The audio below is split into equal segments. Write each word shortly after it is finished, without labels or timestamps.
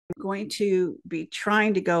going to be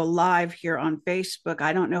trying to go live here on Facebook.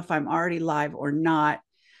 I don't know if I'm already live or not.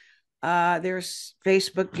 There's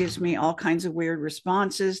Facebook gives me all kinds of weird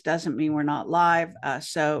responses. Doesn't mean we're not live.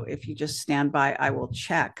 So if you just stand by, I will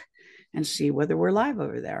check and see whether we're live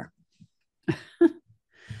over there.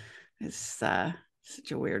 It's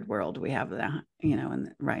such a weird world we have that,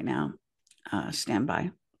 right now. Stand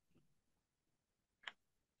by.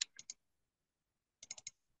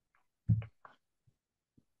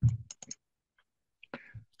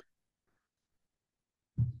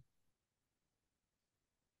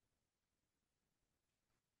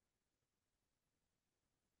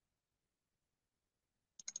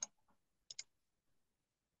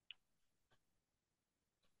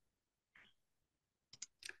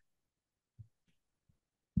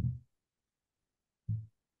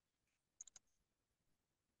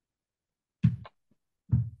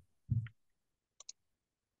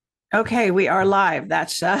 Okay, we are live.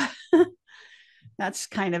 That's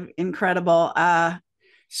kind of incredible.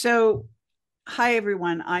 So hi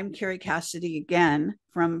everyone. I'm Kerry Cassidy again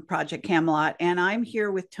from Project Camelot, and I'm here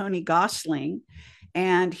with Tony Gosling,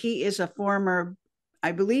 and he is a former,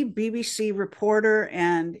 I believe, BBC reporter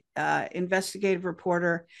and investigative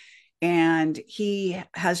reporter, and he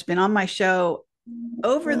has been on my show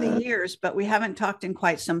over the years, but we haven't talked in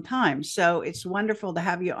quite some time. So it's wonderful to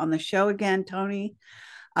have you on the show again, Tony.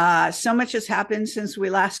 So much has happened since we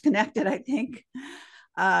last connected, I think.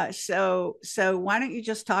 So why don't you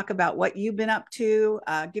just talk about what you've been up to?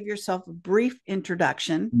 Give yourself a brief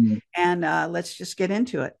introduction, and let's just get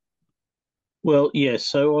into it. Well, yes.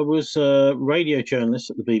 So I was a radio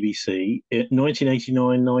journalist at the BBC in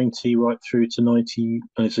 1989, 90, right through to 90.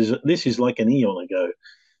 And this is like an eon ago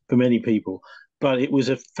for many people. But it was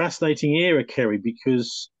a fascinating era, Kerry,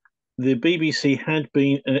 because the BBC had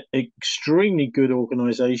been an extremely good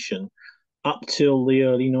organisation up till the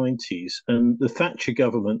early 90s. And the Thatcher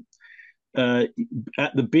government, uh,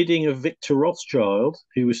 at the bidding of Victor Rothschild,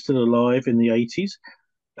 who was still alive in the 80s,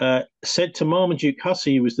 said to Marmaduke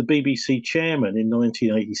Hussey, who was the BBC chairman in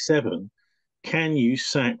 1987, can you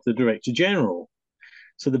sack the Director General?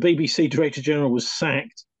 So the BBC Director General was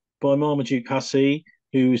sacked by Marmaduke Hussey,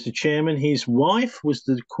 who was the chairman. His wife was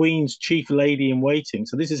the Queen's chief lady in waiting.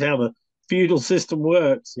 So this is how the feudal system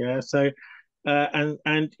works. Yeah. So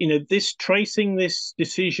and this tracing this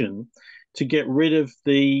decision to get rid of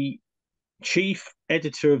the chief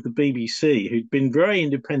editor of the BBC, who'd been very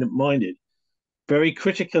independent minded, very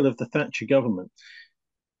critical of the Thatcher government.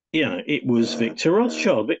 It was Victor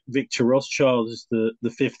Rothschild. Victor Rothschild is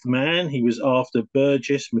the fifth man. He was after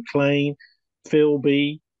Burgess, Maclean,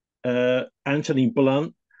 Philby, Anthony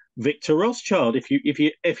Blunt, Victor Rothschild.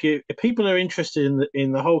 If people are interested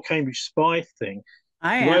in the whole Cambridge spy thing,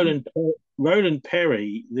 I am. Roland Roland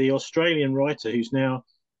Perry, the Australian writer, who's now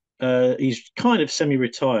he's kind of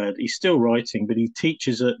semi-retired. He's still writing, but he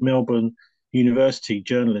teaches at Melbourne University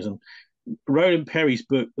journalism. Roland Perry's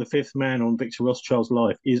book, The Fifth Man on Victor Rothschild's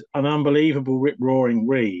Life, is an unbelievable, rip-roaring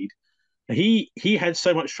read. He had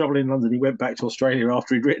so much trouble in London, he went back to Australia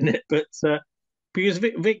after he'd written it. But because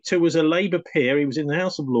Victor was a Labour peer, he was in the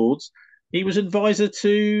House of Lords. He was advisor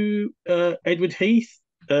to Edward Heath,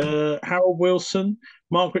 Harold Wilson,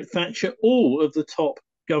 Margaret Thatcher. All of the top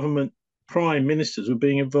government prime ministers were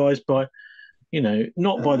being advised by,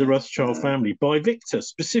 not by the Rothschild family, by Victor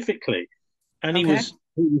specifically. And Okay.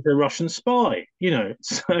 he was a Russian spy,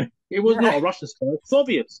 so it was not a Right. Russian spy, a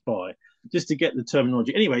Soviet spy, just to get the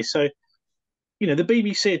terminology. Anyway, so, the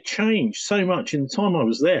BBC had changed so much in the time I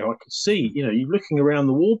was there. I could see, you're looking around,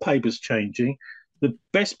 the wallpapers changing, the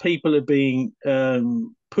best people are being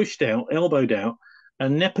pushed out, elbowed out,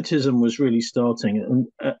 and nepotism was really starting.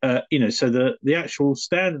 And, so the actual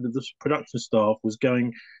standard of the production staff was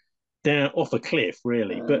going down off a cliff,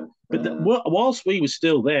 really. But whilst we were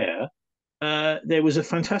still there was a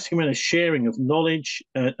fantastic amount of sharing of knowledge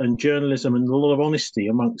and journalism and a lot of honesty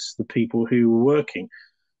amongst the people who were working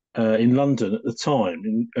in London at the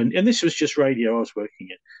time. And this was just radio I was working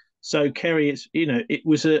in. So, Kerry, it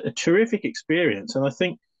was a terrific experience. And I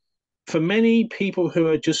think for many people who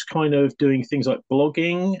are just kind of doing things like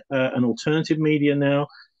blogging and alternative media now,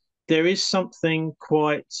 there is something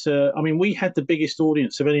quite. We had the biggest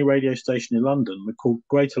audience of any radio station in London. We're called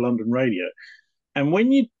Greater London Radio. And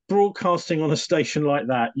when you're broadcasting on a station like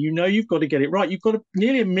that, you've got to get it right. You've got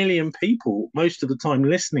nearly 1 million people most of the time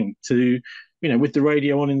listening to, with the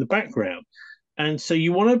radio on in the background. And so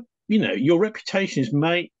you want to, your reputation is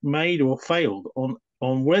made or failed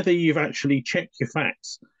on whether you've actually checked your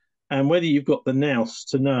facts and whether you've got the nous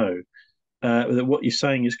to know that what you're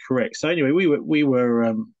saying is correct. So anyway, we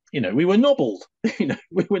were we were nobbled.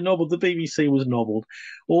 We were nobbled. The BBC was nobbled.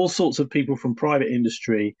 All sorts of people from private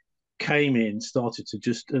industry came in, started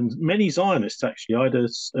to and many Zionists actually. I had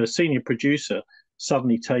a senior producer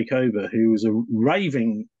suddenly take over who was a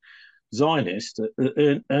raving Zionist,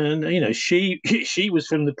 and she was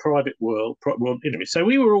from the private world. Well, so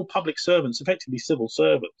we were all public servants, effectively civil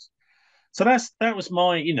servants. So that was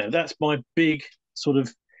my that's my big sort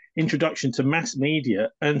of introduction to mass media.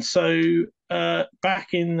 And so back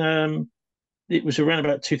in it was around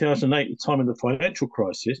about 2008, the time of the financial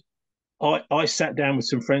crisis. I sat down with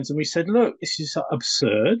some friends and we said, look, this is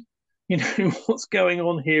absurd. What's going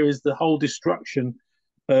on here is the whole destruction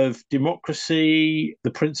of democracy,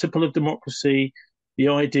 the principle of democracy, the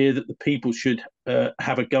idea that the people should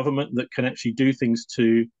have a government that can actually do things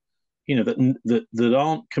to, that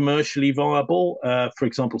aren't commercially viable. For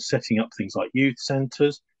example, setting up things like youth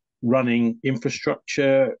centres, running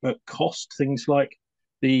infrastructure at cost, things like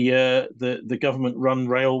the government run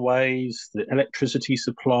railways, the electricity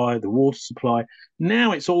supply, the water supply.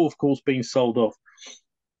 Now it's all, of course, being sold off.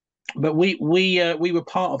 But we were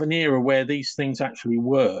part of an era where these things actually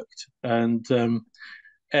worked, and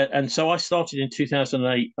so I started in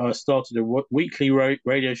 2008. I started a weekly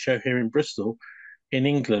radio show here in Bristol, in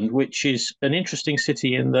England, which is an interesting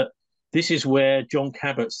city in that this is where John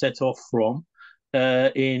Cabot set off from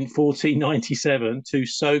in 1497 to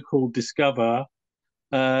so-called discover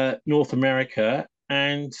North America,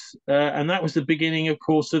 and that was the beginning, of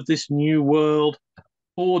course, of this new world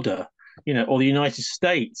order, or the United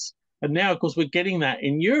States. And now, of course, we're getting that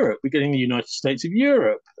in Europe. We're getting the United States of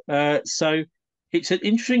Europe. So it's an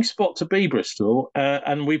interesting spot to be, Bristol,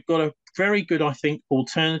 and we've got a very good, I think,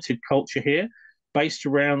 alternative culture here, based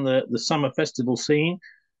around the summer festival scene.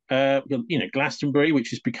 Glastonbury, which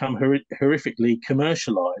has become horrifically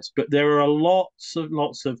commercialised, but there are lots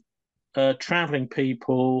of traveling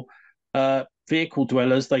people, vehicle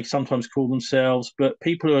dwellers, they sometimes call themselves, but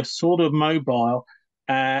people who are sort of mobile,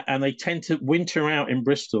 and they tend to winter out in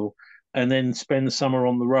Bristol and then spend the summer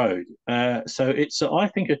on the road. So it's, I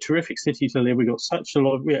think, a terrific city to live. We've got such a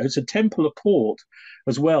lot of, it's a temple of port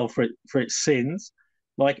as well for its sins,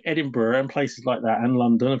 like Edinburgh and places like that, and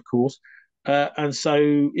London, of course. And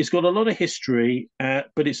so it's got a lot of history,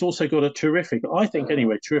 but it's also got a terrific, I think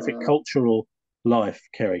anyway, terrific cultural life,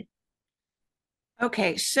 Kerry.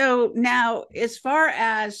 Okay, so now as far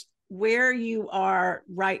as where you are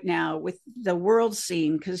right now with the world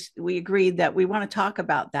scene, because we agreed that we want to talk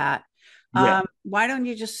about that. Yeah. Why don't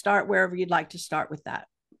you just start wherever you'd like to start with that?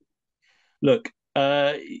 Look,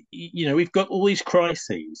 we've got all these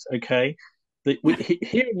crises, okay?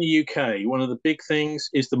 Here in the UK, one of the big things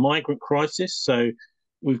is the migrant crisis. So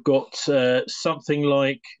we've got something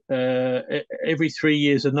like every 3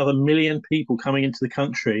 years, another million people coming into the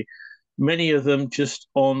country, many of them just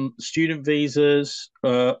on student visas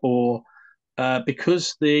or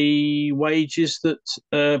because the wages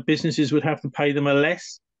that businesses would have to pay them are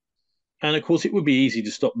less. And of course, it would be easy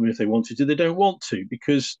to stop them if they wanted to. They don't want to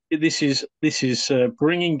because this is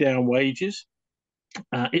bringing down wages.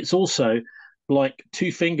 It's also like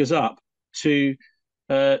two fingers up to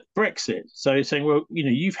Brexit. So saying, well,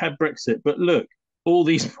 you've had Brexit, but look, all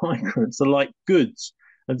these migrants are like goods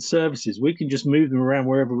and services. We can just move them around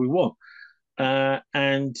wherever we want.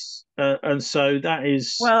 And so that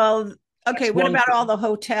is Well, okay, what one about all thing. the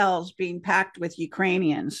hotels being packed with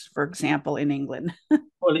Ukrainians, for example, in England?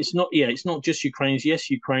 Well, it's not. Yeah, it's not just Ukrainians.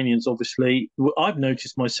 Yes, Ukrainians. Obviously, I've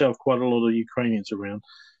noticed myself quite a lot of Ukrainians around.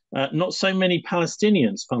 Not so many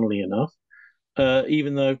Palestinians, funnily enough.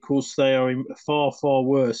 Even though, of course, they are in a far, far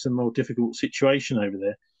worse and more difficult situation over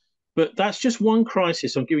there. But that's just one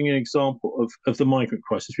crisis. I'm giving you an example of the migrant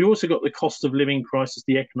crisis. We've also got the cost of living crisis,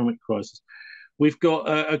 the economic crisis. We've got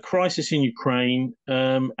a crisis in Ukraine,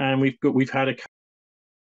 and we've had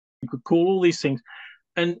you could call all these things,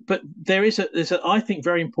 but there's a I think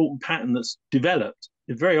very important pattern that's developed.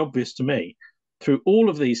 It's very obvious to me through all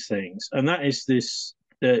of these things, and that is this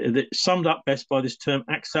that summed up best by this term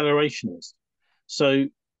accelerationist. So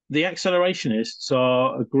the accelerationists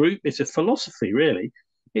are a group. It's a philosophy, really.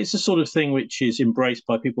 It's the sort of thing which is embraced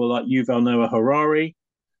by people like Yuval Noah Harari,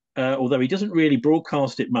 although he doesn't really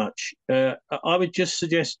broadcast it much. I would just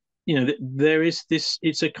suggest, that there is this.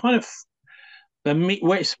 It's a kind of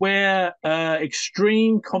where it's where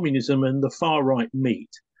extreme communism and the far right meet.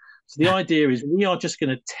 So the idea is we are just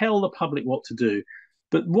going to tell the public what to do,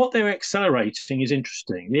 but what they're accelerating is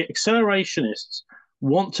interesting. The accelerationists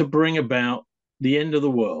want to bring about the end of the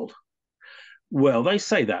world. Well, they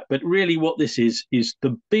say that, but really what this is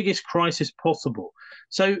the biggest crisis possible.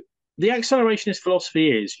 So the accelerationist philosophy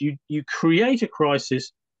is you create a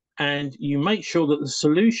crisis and you make sure that the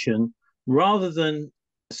solution, rather than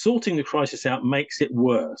sorting the crisis out, makes it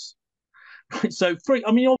worse. So,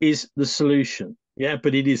 I mean, is the solution, yeah,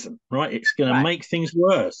 but it isn't, right? It's going to Right. make things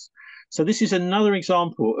worse. So this is another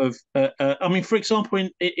example of, I mean, for example, in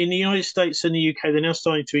the United States and the UK, they're now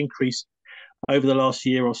starting to increase over the last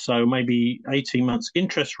year or so, maybe 18 months,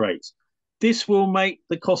 interest rates. This will make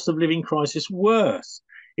the cost of living crisis worse.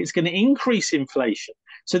 It's going to increase inflation.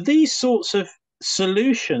 So these sorts of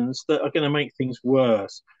solutions that are going to make things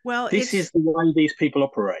worse, Well, this is the way these people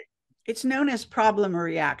operate. it's known as problem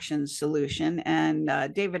reaction solution, and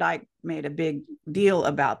David Icke made a big deal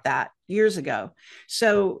about that years ago.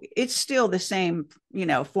 So it's still the same,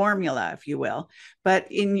 formula, if you will.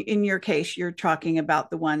 But in your case, you're talking about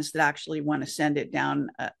the ones that actually want to send it down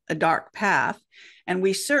a dark path, and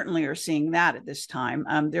we certainly are seeing that at this time.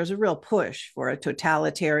 There's a real push for a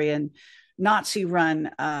totalitarian,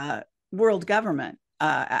 Nazi-run world government,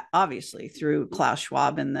 obviously through Klaus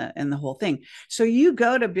Schwab and the whole thing. So you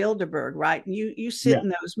go to Bilderberg, right? And you sit Yeah. in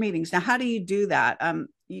those meetings. Now, how do you do that?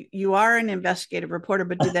 You are an investigative reporter,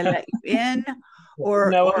 but do they let you in, or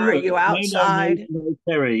No, are look, you outside? no,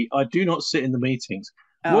 Kerry. I do not sit in the meetings.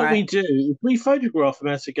 All What we right. do is we photograph them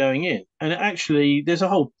as they're going in, and actually, there's a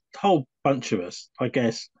whole bunch of us, I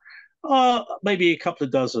guess, maybe a couple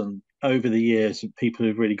of dozen over the years of people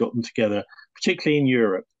who've really gotten together, particularly in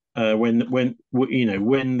Europe. When the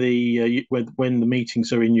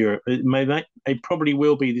meetings are in Europe, it probably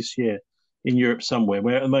will be this year in Europe somewhere.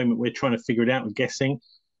 Where at the moment we're trying to figure it out and guessing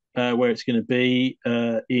where it's going to be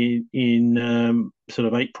in sort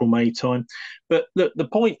of April, May time. But the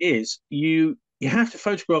point is, you have to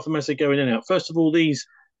photograph them as they go in and out. First of all, these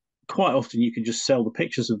quite often you can just sell the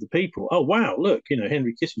pictures of the people. Oh wow, look,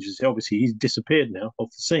 Henry Kissinger's obviously he's disappeared now off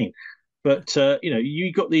the scene. But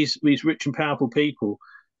you got these rich and powerful people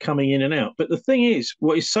coming in and out. But the thing is,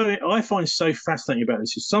 what is so I find so fascinating about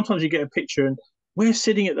this is sometimes you get a picture and we're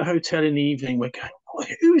sitting at the hotel in the evening, we're going, oh,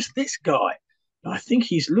 who's this guy? I think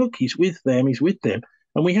he's with them.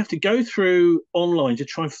 And we have to go through online to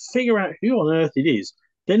try and figure out who on earth it is.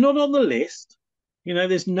 They're not on the list.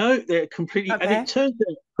 They're completely, and it Okay. turns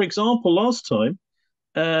out, for example, last time,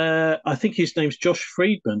 I think his name's Josh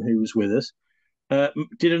Friedman, who was with us,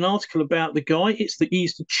 did an article about the guy. He's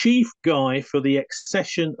the chief guy for the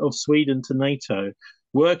accession of Sweden to NATO,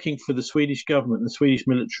 working for the Swedish government and the Swedish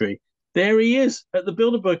military. There he is at the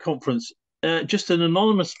Bilderberg conference, just an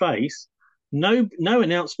anonymous face, no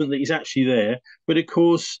announcement that he's actually there. But of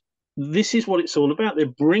course, this is what it's all about. They're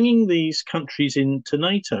bringing these countries into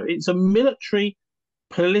NATO. It's a military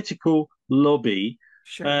political lobby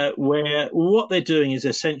Sure. where what they're doing is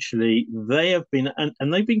essentially they have been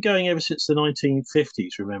and they've been going ever since the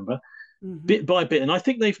 1950s, remember, Mm-hmm. bit by bit, and I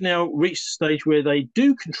think they've now reached a stage where they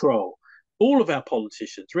do control all of our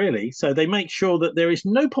politicians, really. So they make sure that there is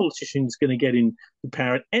no politician who's going to get in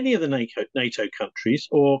power in any of the NATO countries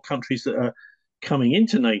or countries that are coming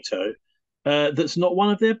into NATO that's not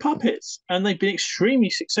one of their puppets. And they've been extremely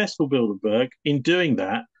successful, Bilderberg, in doing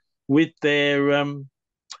that with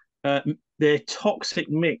uh, their toxic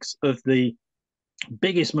mix of the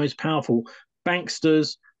biggest, most powerful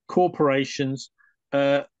banksters, corporations,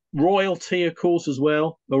 uh, royalty, of course, as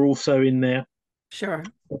well, are also in there. Sure.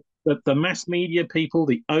 The mass media people,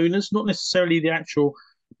 the owners, not necessarily the actual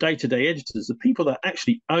day-to-day editors, the people that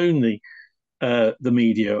actually own the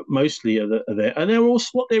media mostly are there. And they're also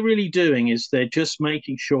what they're really doing is they're just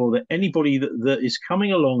making sure that anybody that is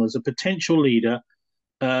coming along as a potential leader,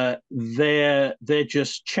 they're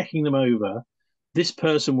just checking them over. This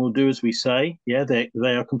person will do as we say. Yeah, they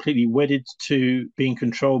are completely wedded to being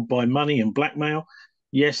controlled by money and blackmail.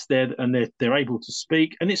 Yes, they're able to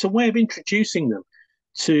speak, and it's a way of introducing them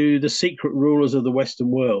to the secret rulers of the Western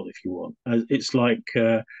world, if you want. It's like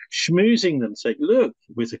schmoozing them, saying, "Look,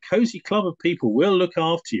 with a cozy club of people, we'll look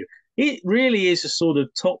after you." It really is a sort of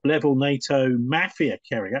top level NATO mafia,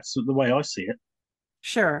 Kerry. That's the way I see it.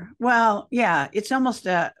 Sure. Well, yeah, it's almost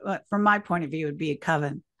from my point of view, it'd be a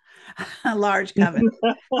coven, a large coven.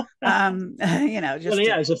 Well, Just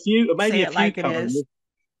yeah, to there's maybe say a it few like it current. is.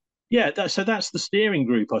 Yeah, so that's the steering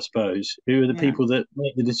group, I suppose, who are the Yeah. people that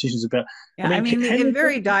make the decisions about. I Yeah, I mean, mean, Henry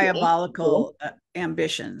very Kissinger, diabolical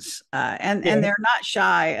ambitions, and yeah, they're not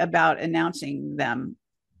shy about announcing them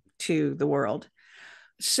to the world.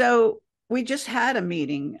 So we just had a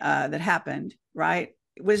meeting that happened, right?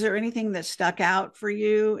 Was there anything that stuck out for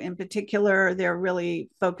you in particular? They're really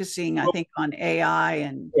focusing, I well, think, on AI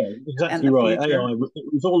and yeah, exactly the right. future. AI.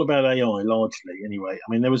 It was all about AI largely, anyway.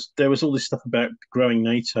 I mean, there was all this stuff about growing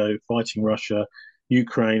NATO, fighting Russia,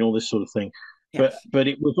 Ukraine, all this sort of thing. Yes. but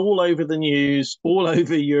it was all over the news, all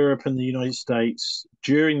over Europe and the United States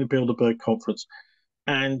during the Bilderberg conference.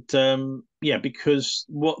 And yeah, because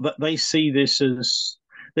they see this as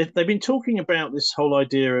they've been talking about this whole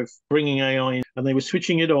idea of bringing AI in, and they were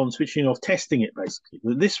switching it on, switching it off, testing it basically.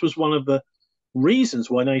 This was one of the reasons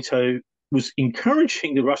why NATO was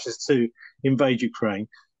encouraging the Russians to invade Ukraine,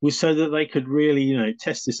 was so that they could really,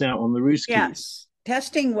 test this out on the Ruskies. Yes.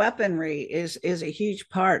 Testing weaponry is a huge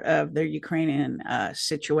part of the Ukrainian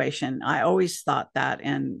situation. I always thought that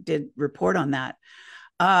and did report on that.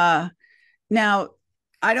 Uh, Now,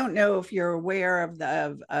 I don't know if you're aware of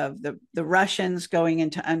the Russians going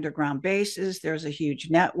into underground bases. There's a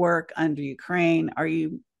huge network under Ukraine. Are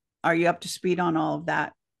you up to speed on all of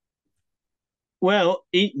that? Well,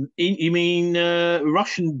 you mean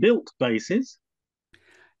Russian-built bases?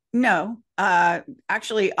 No,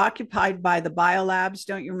 actually occupied by the biolabs.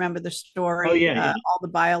 Don't you remember the Oh story? yeah, yeah, All the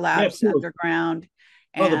yeah, of biolabs course. underground,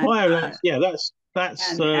 Oh, the and biolabs. Yeah, that's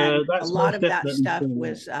a that's lot most of that definitely stuff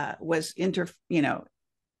still was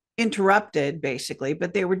interrupted basically.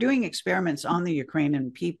 But they were doing experiments on the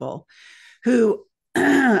Ukrainian people, who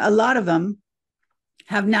a lot of them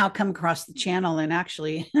have now come across the channel and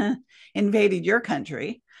actually invaded your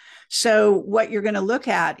country. So what you're going to look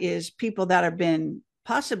at is people that have been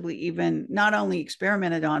possibly even not only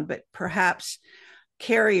experimented on, but perhaps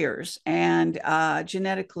carriers and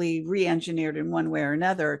genetically re-engineered in one way or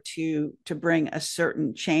another to bring a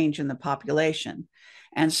certain change in the population.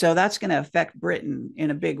 And so that's going to affect Britain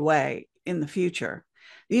in a big way in the future.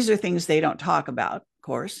 These are things they don't talk about, of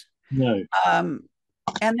course. no. Um,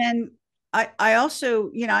 and then I also,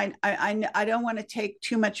 I don't want to take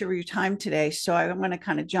too much of your time today, so I want to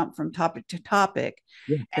kind of jump from topic to topic,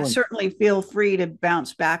 Yeah, and fine. certainly feel free to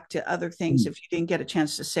bounce back to other things Mm. if you didn't get a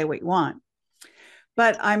chance to say what you want.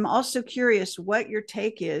 But I'm also curious what your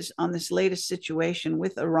take is on this latest situation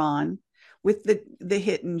with Iran, with the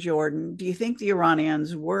hit in Jordan. Do you think the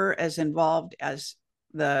Iranians were as involved as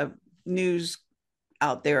the news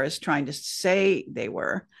out there is trying to say they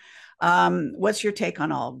were? What's your take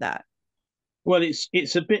on all of that? Well,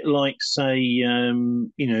 it's a bit like, say,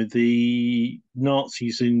 the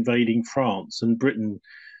Nazis invading France and Britain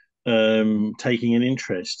taking an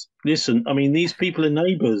interest. Listen, I mean, these people are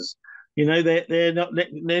neighbours.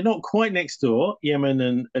 They're not quite next door,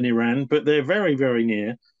 Yemen and Iran, but they're very, very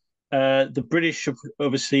near. The British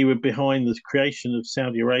obviously were behind the creation of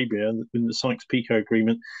Saudi Arabia in the Sykes-Picot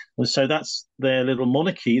Agreement, and so that's their little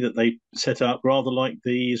monarchy that they set up, rather like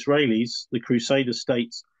the Israelis, the Crusader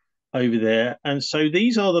states over there. And so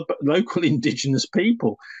these are the local indigenous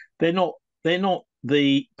people. They're not they're not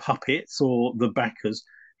the puppets or the backers.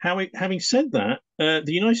 Having said that, the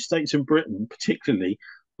United States and Britain, particularly,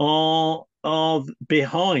 are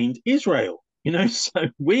behind Israel. So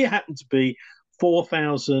we happen to be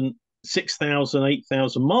 4,000, 6,000,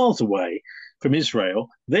 8,000 miles away from Israel.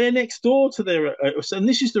 They're next door to their, and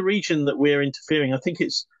this is the region that we're interfering. I think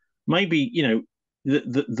it's maybe,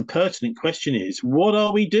 the pertinent question is, what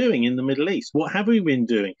are we doing in the Middle East? What have we been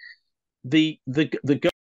doing? The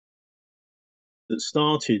that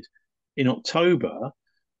started in October,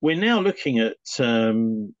 we're now looking at,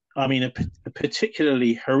 I mean, a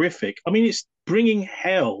particularly horrific. I mean, it's bringing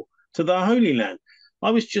hell to the Holy Land.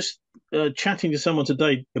 I was just chatting to someone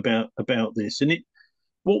today about this, and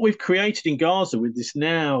what we've created in Gaza with this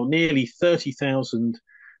now nearly 30,000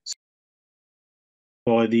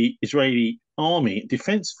 by the Israeli army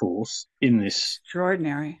defense force in this.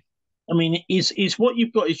 Extraordinary. I mean, is what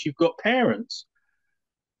you've got is you've got parents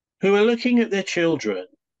who are looking at their children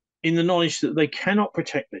in the knowledge that they cannot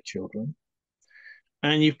protect their children,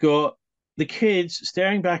 and you've got the kids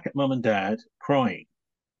staring back at mum and dad crying.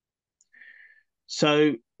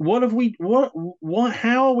 So what have we what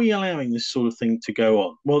how are we allowing this sort of thing to go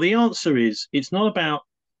on? Well, the answer is it's not about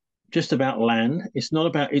just about land.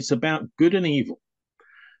 It's about good and evil.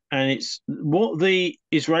 And it's what the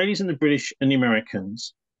Israelis and the British and the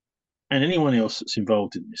Americans and anyone else that's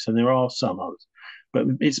involved in this, and there are some others, but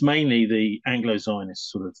it's mainly the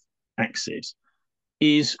Anglo-Zionist sort of axis,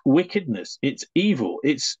 is wickedness. It's evil.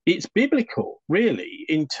 It's biblical, really,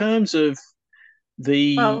 in terms of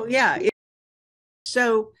the. Well, yeah.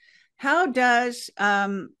 So, how does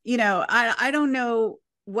I don't know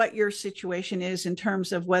what your situation is in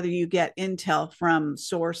terms of whether you get intel from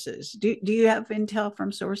sources. Do you have intel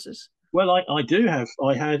from sources? Well, I do have.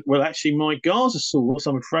 I had. Well, actually, my Gaza source,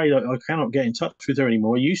 I'm afraid I cannot get in touch with her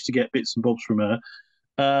anymore. I used to get bits and bobs from her.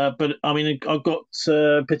 But I mean, I've got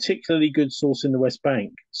a particularly good source in the West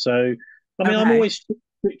Bank. So, I mean, I'm Okay. always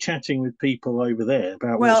chatting with people over there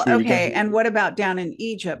about Well, what's really going okay. on. And what about down in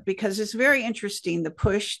Egypt? Because it's very interesting the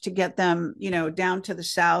push to get them, down to the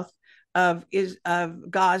south of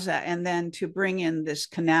Gaza, and then to bring in this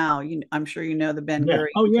canal. I'm sure you know the Ben Yeah.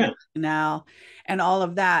 Oh, Gurion yeah. Canal and all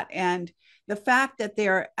of that. And the fact that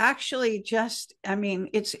they're actually just, I mean,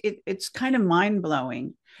 it's kind of mind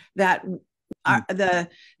blowing that Mm.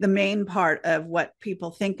 the main part of what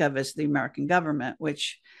people think of as the American government,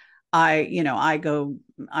 which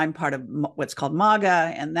I'm part of what's called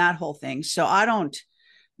MAGA and that whole thing. So I don't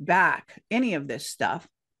back any of this stuff.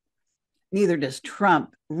 Neither does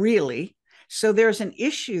Trump, really. So there's an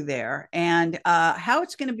issue there, and how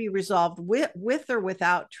it's going to be resolved with or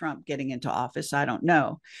without Trump getting into office, I don't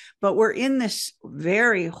know. But we're in this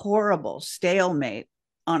very horrible stalemate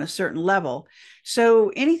on a certain level.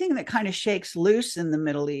 So anything that kind of shakes loose in the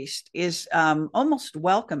Middle East is almost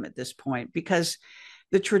welcome at this point, because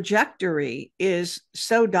the trajectory is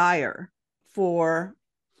so dire for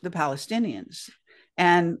the Palestinians,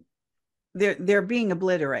 and they're being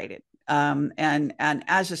obliterated, and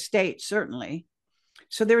as a state, certainly.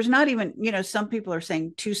 So there's not even, some people are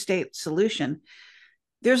saying two-state solution.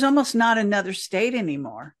 There's almost not another state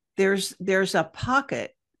anymore. There's a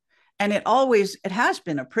pocket, and it has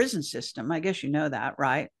been a prison system. I guess you know that,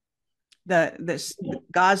 right? The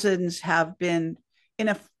Gazans have been in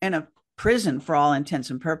a prison for all intents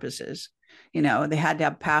and purposes. They had to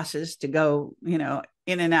have passes to go,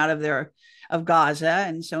 in and out of Gaza,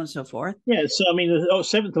 and so on and so forth. Yeah. So, I mean, the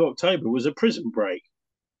 7th of October was a prison break.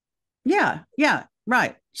 Yeah, yeah,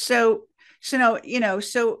 right. So no,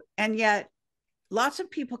 and yet lots of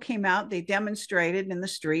people came out. They demonstrated in the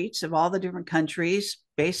streets of all the different countries,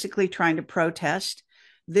 basically trying to protest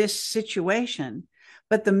this situation.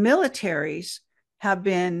 But the militaries have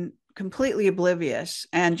been completely oblivious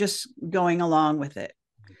and just going along with it.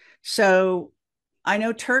 So I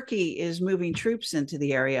know Turkey is moving troops into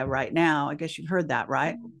the area right now. I guess you've heard that,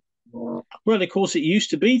 right? Well, of course, it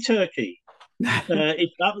used to be Turkey. It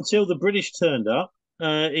up until the British turned up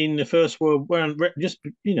in the First World War. Just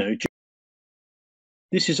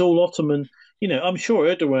this is all Ottoman. I'm sure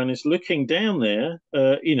Erdogan is looking down there,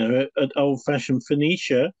 at old-fashioned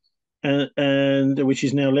Phoenicia, and which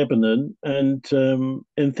is now Lebanon, and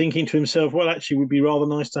thinking to himself, well, actually, it would be rather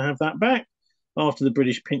nice to have that back after the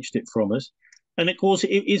British pinched it from us. And of course,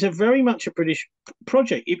 it is a very much a British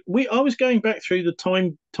project. I was going back through the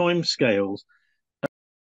time scales.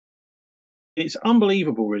 It's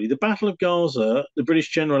unbelievable, really. The Battle of Gaza, the British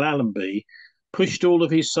General Allenby pushed all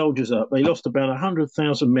of his soldiers up. They lost about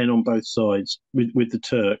 100,000 men on both sides with the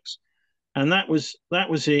Turks, and that was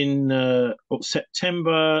in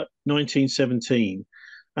September 1917.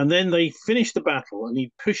 And then they finished the battle, and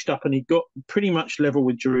he pushed up, and he got pretty much level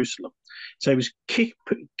with Jerusalem. So he was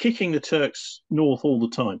kicking the Turks north all the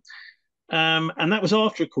time. And that was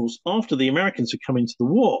after, of course, after the Americans had come into the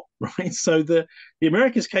war, right? So the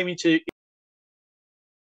Americans came into,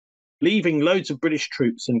 leaving loads of British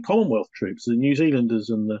troops and Commonwealth troops, the New Zealanders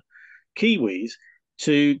and the Kiwis,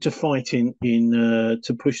 to fight in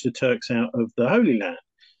to push the Turks out of the Holy Land.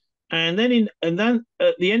 And then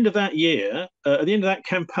at the end of that year, at the end of that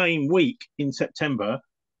campaign week in September,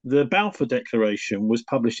 the Balfour Declaration was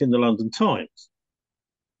published in the London Times.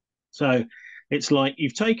 So it's like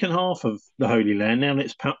you've taken half of the Holy Land, now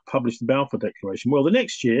let's publish the Balfour Declaration. Well, the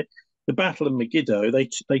next year, the Battle of Megiddo, they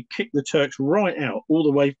kicked the Turks right out, all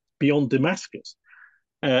the way beyond Damascus,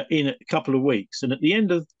 in a couple of weeks. And at the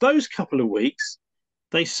end of those couple of weeks,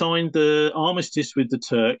 they signed the armistice with the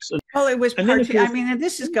Turks. Well, it was And then, of I course, mean,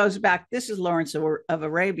 and goes back. This is Lawrence of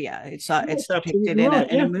Arabia. It's that's depicted absolutely in a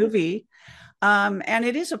right. Yeah, movie, and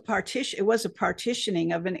it is a partition. It was a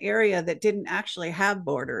partitioning of an area that didn't actually have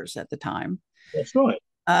borders at the time. that's right.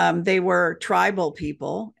 They were tribal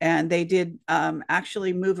people, and they did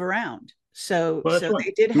actually move around. So, Well, that's right.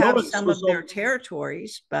 they did have Lawrence some was of their on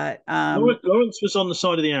territories, but Lawrence was on the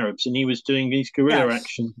side of the Arabs, and he was doing these guerrilla yes,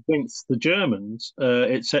 actions against the Germans,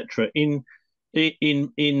 etc., in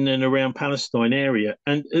and around Palestine area.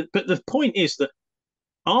 And but the point is that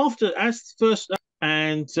after, as first,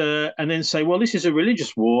 and then say, well, this is a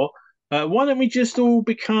religious war. Why don't we just all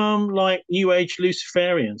become like New Age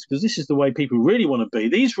Luciferians? Because this is the way people really want to be.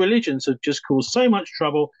 These religions have just caused so much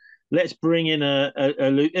trouble. Let's bring in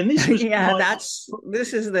and this was yeah,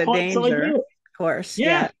 this is the Pike's danger, idea. of course.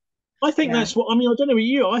 Yeah, Yeah, I think yeah. that's what I mean. I don't know about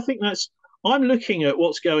you. I think I'm looking at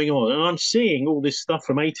what's going on, and I'm seeing all this stuff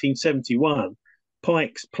from 1871,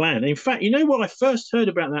 Pike's plan. In fact, you know what? I first heard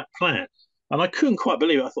about that plan, and I couldn't quite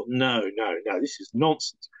believe it. I thought, no, no, no, this is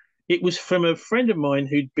nonsense. It was from a friend of mine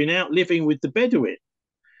who'd been out living with the Bedouin,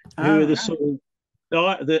 who All are the right. sort of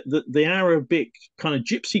the Arabic kind of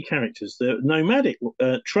gypsy characters, the nomadic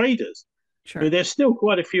traders. I mean, Sure. there's still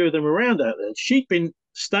quite a few of them around out there. She'd been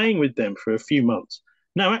staying with them for a few months.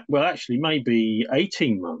 No, well, actually, maybe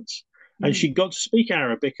 18 months. And Mm. she got to speak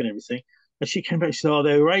Arabic and everything. And she came back and said, "Oh,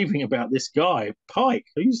 they're raving about this guy, Pike.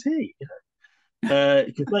 Who's he?"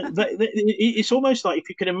 It's almost like if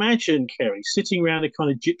you can imagine Kerry sitting around a kind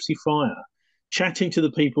of gypsy fire, chatting to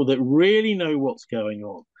the people that really know what's going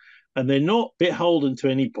on, and they're not beholden to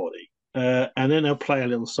anybody. And then they'll play a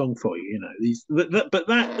little song for you. You know, but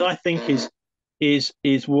that I think is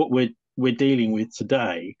what we're dealing with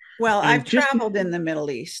today. Well, I've And just traveled in the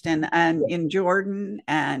Middle East and in Jordan,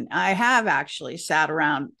 and I have actually sat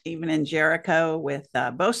around even in Jericho with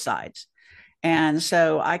both sides. And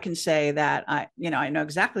so I can say that I know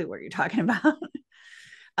exactly what you're talking about.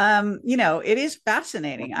 It is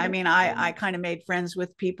fascinating. I mean, I kind of made friends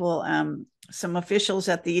with people, some officials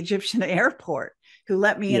at the Egyptian airport who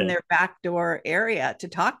let me in yeah, their back door area to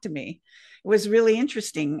talk to me. It was really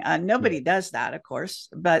interesting. yeah. Nobody does that, of course,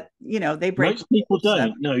 but they break Most people rules.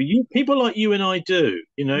 don't. No, you people like you and I do,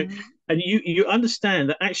 Mhm. and you understand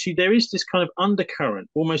that actually there is this kind of undercurrent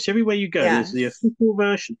almost everywhere you go. There's the Yes, official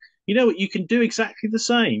version. You know what? You can do exactly the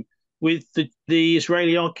same with the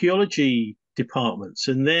Israeli archaeology departments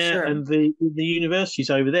and sure. the universities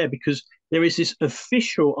over there because there is this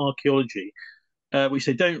official archaeology which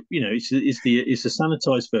they don't. Is the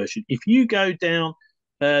sanitized version. If you go down.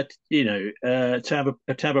 To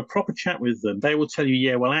have a proper chat with them, they will tell you,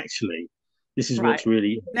 yeah, well, actually, this is Right. what's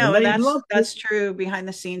really, and No, they that's love it. that's true behind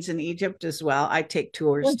the scenes in Egypt as well. I take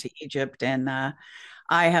tours to Egypt and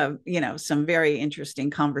I have, some very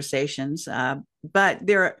interesting conversations. But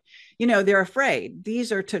they're afraid.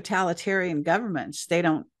 These are totalitarian governments. They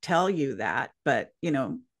don't tell you that, but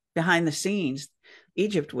behind the scenes,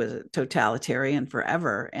 Egypt was totalitarian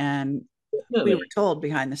forever. And we were Definitely. told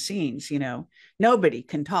behind the scenes, nobody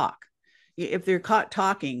can talk. If they're caught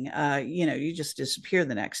talking, you just disappear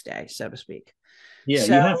the next day, so to speak. Yeah,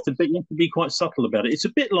 So you have to be quite subtle about it. It's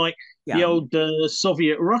a bit like the yeah, old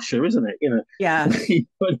Soviet Russia, isn't it? yes, You've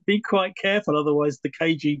got to be quite careful, otherwise the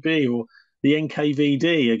KGB or the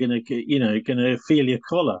NKVD are going to, going to feel your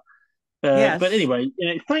collar. But yes. anyway,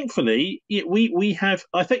 thankfully, we have.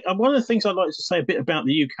 I think one of the things I'd like to say a bit about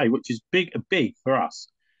the UK, which is big for us,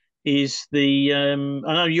 is the. I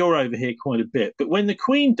know you're over here quite a bit, but when the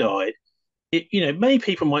Queen died, many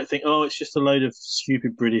people might think, oh, it's just a load of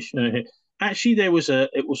stupid British. Actually, it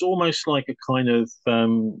was almost like a kind of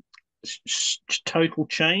total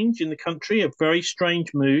change in the country, a very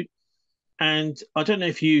strange mood. And I don't know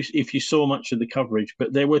if you saw much of the coverage,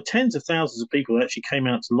 but there were tens of thousands of people that actually came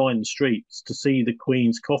out to line the streets to see the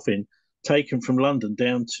Queen's coffin taken from London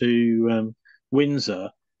down to Windsor,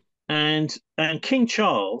 and King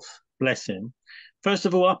Charles, bless him, first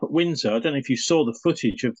of all up at Windsor. I don't know if you saw the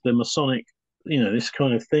footage of the Masonic, this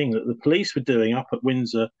kind of thing that the police were doing up at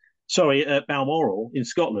Windsor. Sorry, at Balmoral in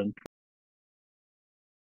Scotland.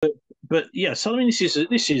 But yeah, so I mean, this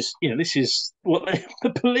is what the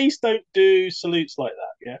police don't do salutes like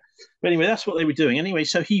that. Yeah, but anyway, that's what they were doing. Anyway,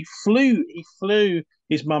 so he flew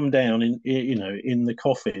his mum down in the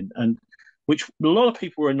coffin, and which a lot of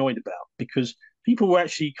people were annoyed about because people were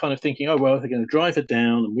actually kind of thinking, oh well, they're going to drive her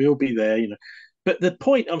down and we'll be there. But the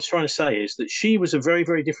point I'm trying to say is that she was a very,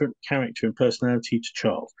 very different character and personality to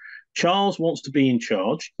Charles. Charles wants to be in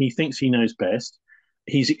charge. He thinks he knows best.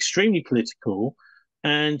 He's extremely political,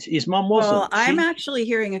 and his mum Well, wasn't. I'm actually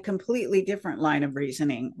hearing a completely different line of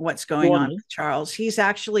reasoning. What's going on One, with Charles? He's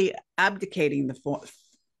actually abdicating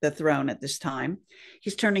the throne at this time.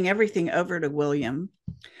 He's turning everything over to William,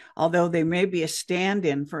 although they may be a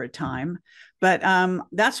stand-in for a time. But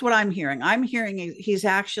that's what I'm hearing. I'm hearing he's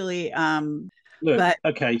actually, look, but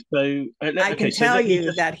okay, so I okay, can so tell let me you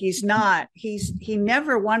just that he's not. He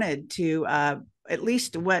never wanted to. At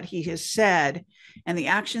least what he has said, and the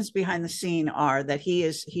actions behind the scene are that he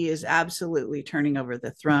is absolutely turning over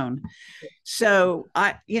the throne. So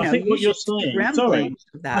I think you what you're should see saying, sorry, remblings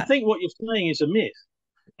of I that. think what you're saying is a myth.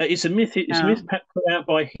 It's a myth. It's a myth No, put out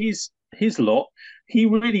by his lot. He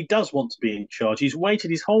really does want to be in charge. He's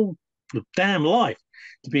waited his whole damn life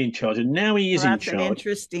to be in charge, and now he is well, in that's an charge.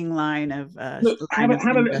 interesting Look, line of look.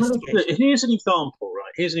 investigation. Here's an example,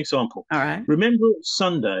 right? Here's an example. All right. Remember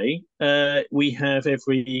Sunday, we have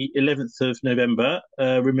every 11th of November,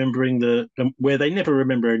 remembering where they never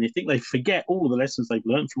remember anything. They forget all the lessons they've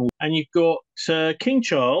learned from all. And you've got King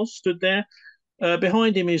Charles stood there.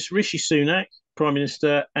 Behind him is Rishi Sunak, Prime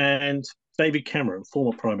Minister, and David Cameron,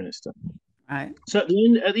 former Prime Minister. All right. So at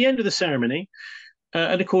the end of the ceremony,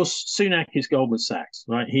 and of course, Sunak is Goldman Sachs,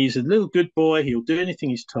 right? He's a little good boy. He'll do anything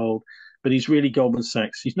he's told. but he's really Goldman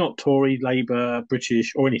Sachs. He's not Tory, Labour,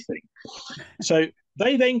 British, or anything. So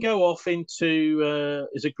they then go off into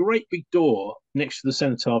there's a great big door next to the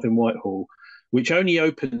cenotaph in Whitehall, which only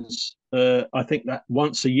opens I think that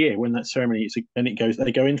once a year when that ceremony is, and it goes.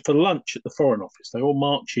 They go in for lunch at the Foreign Office. They all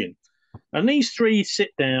march in, and these three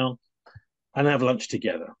sit down and have lunch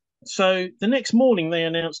together. So the next morning they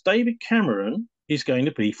announce David Cameron is going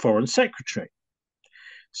to be Foreign Secretary.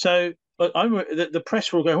 So the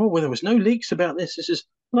press will go, oh, well, there was no leaks about this. This is,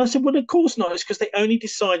 and I said, well, of course not. It's because they only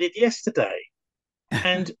decided yesterday.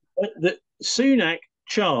 And the Sunak,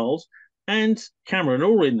 Charles, and Cameron are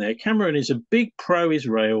all in there. Cameron is a big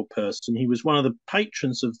pro-Israel person. He was one of the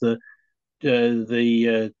patrons of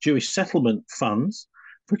the Jewish settlement funds,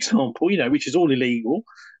 for example, which is all illegal.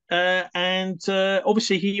 And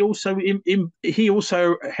obviously, he also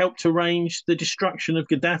helped arrange the destruction of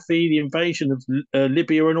Gaddafi, the invasion of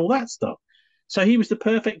Libya, and all that stuff. So he was the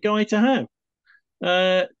perfect guy to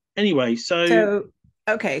have. Anyway, so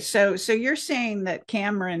So okay, so you're saying that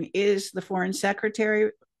Cameron is the foreign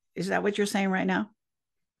secretary? Is that what you're saying right now?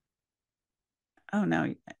 Oh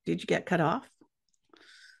no, did you get cut off?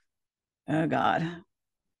 Oh God.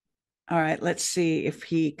 All right, let's see if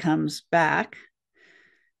he comes back.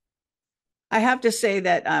 I have to say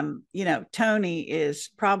that Tony is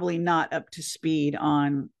probably not up to speed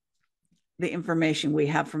on the information we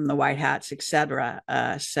have from the White Hats, et cetera.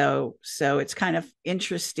 So it's kind of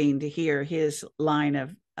interesting to hear his line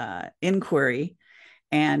of inquiry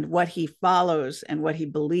and what he follows and what he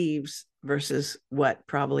believes versus what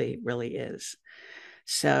probably really is.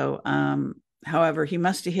 So, however, he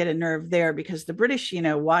must have hit a nerve there because the British,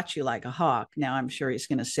 watch you like a hawk. Now, I'm sure he's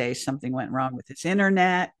going to say something went wrong with his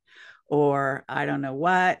internet or I don't know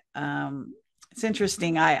what. It's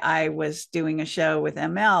interesting. I was doing a show with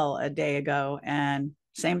ML a day ago and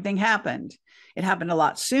same thing happened. It happened a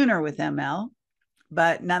lot sooner with ML,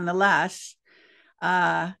 but nonetheless,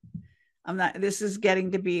 this is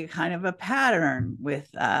getting to be kind of a pattern with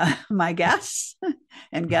my guests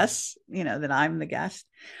and guests, that I'm the guest.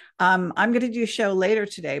 I'm going to do a show later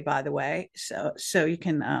today, by the way. So you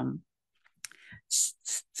can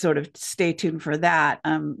sort of stay tuned for that.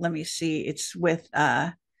 Let me see. It's with,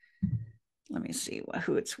 let me see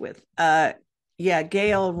who it's with. Yeah,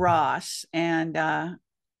 Gail Ross. And I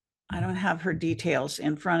don't have her details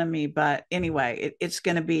in front of me, but anyway, it's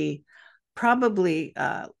going to be probably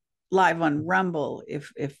live on Rumble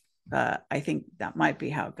if I think that might be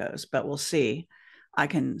how it goes, but we'll see. I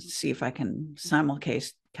can see if I can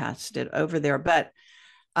simulcast it over there. But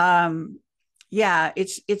yeah,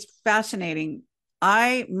 it's fascinating.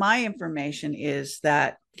 My information is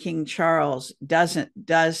that King Charles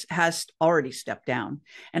has already stepped down,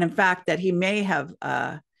 and in fact that he may have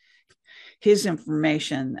his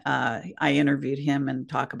information. I interviewed him and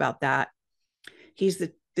talk about that. He's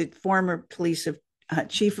the former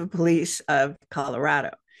chief of police of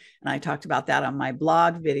Colorado. And I talked about that on my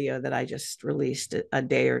blog video that I just released a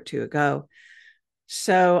day or two ago.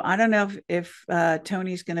 So I don't know if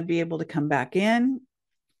Tony's going to be able to come back in,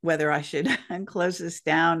 whether I should close this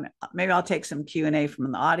down. Maybe I'll take some Q&A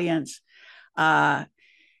from the audience.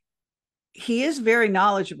 He is very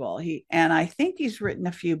knowledgeable. And I think he's written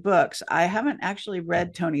a few books. I haven't actually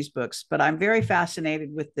read Tony's books, but I'm very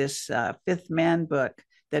fascinated with this Fifth Man book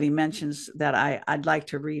that he mentions that I'd like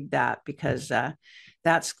to read that because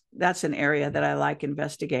that's an area that I like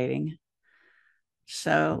investigating.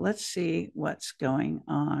 So let's see what's going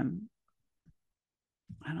on.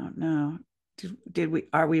 I don't know.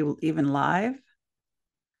 Are we even live?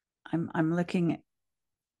 I'm looking at,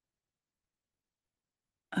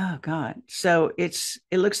 oh God. So it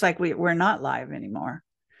looks like we're not live anymore.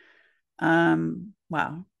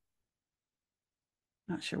 Wow.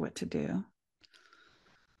 Not sure what to do.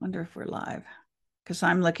 Wonder if we're live. Because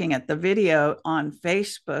I'm looking at the video on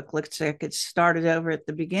Facebook. Looks like it started over at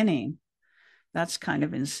the beginning. That's kind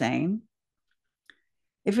of insane.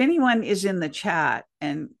 If anyone is in the chat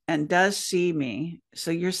and does see me, so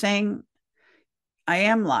you're saying I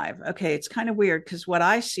am live. Okay, it's kind of weird because what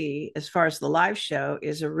I see as far as the live show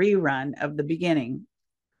is a rerun of the beginning.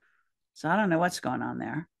 So I don't know what's going on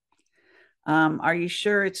there. Are you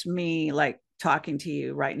sure it's me like talking to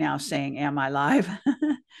you right now saying, am I live?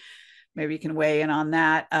 Maybe you can weigh in on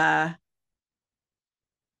that.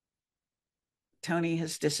 Tony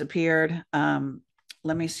has disappeared.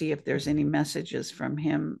 Let me see if there's any messages from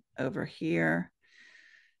him over here.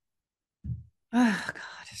 Oh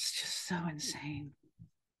God, it's just so insane.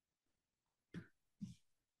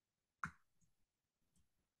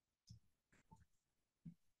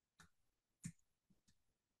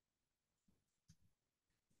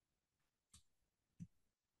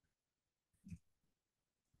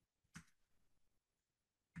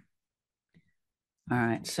 All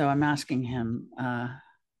right. So I'm asking him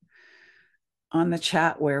on the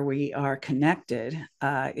chat where we are connected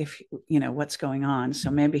if, what's going on. So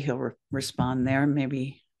maybe he'll respond there.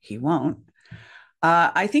 Maybe he won't.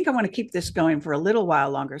 I think I want to keep this going for a little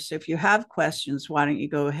while longer. So if you have questions, why don't you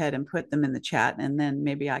go ahead and put them in the chat, and then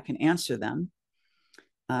maybe I can answer them.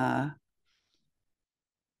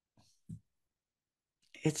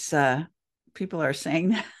 It's people are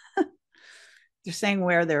saying they're saying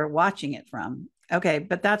where they're watching it from. Okay,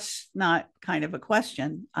 but that's not kind of a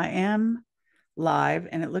question. I am live,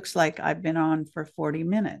 and it looks like I've been on for 40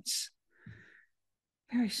 minutes.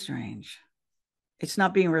 Very strange. It's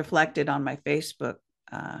not being reflected on my Facebook.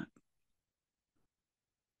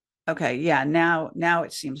 Okay, yeah, now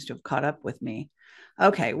it seems to have caught up with me.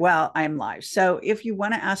 Okay, well, I'm live. So if you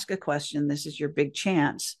want to ask a question, this is your big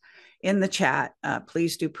chance in the chat.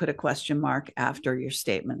 Please do put a question mark after your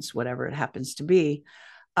statements, whatever it happens to be.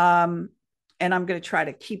 And I'm going to try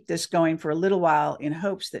to keep this going for a little while in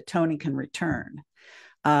hopes that Tony can return.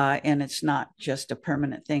 And it's not just a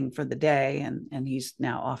permanent thing for the day, and he's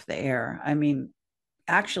now off the air. I mean,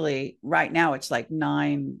 actually right now it's like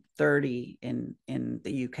 9:30 in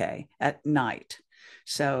the UK at night.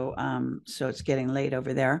 So it's getting late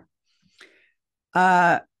over there.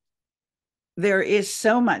 There is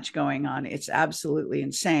so much going on. It's absolutely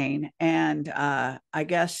insane. And I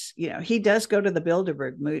guess, he does go to the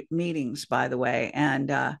Bilderberg meetings, by the way.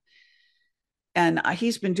 And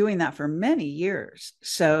he's been doing that for many years.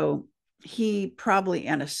 So he probably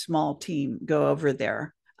and a small team go over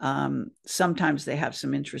there. Sometimes they have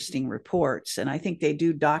some interesting reports, and I think they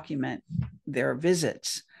do document their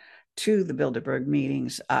visits to the Bilderberg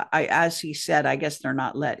meetings. As he said, I guess they're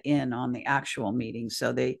not let in on the actual meetings,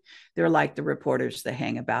 so they're like the reporters that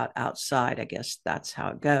hang about outside. I guess that's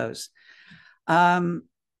how it goes.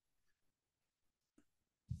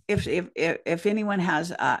 If anyone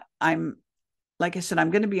has, I'm like I said,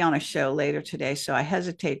 I'm going to be on a show later today, so I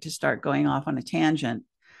hesitate to start going off on a tangent.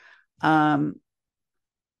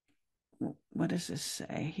 What does this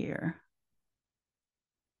say here?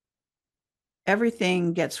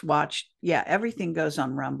 Everything gets watched. Yeah, everything goes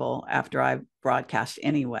on Rumble after I broadcast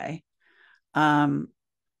anyway.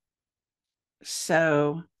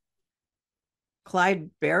 So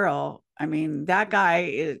Clyde Barrel, I mean, that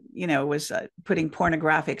guy, was putting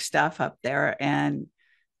pornographic stuff up there and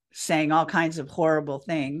saying all kinds of horrible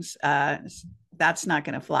things. That's not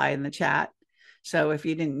going to fly in the chat. So if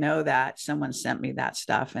you didn't know that, someone sent me that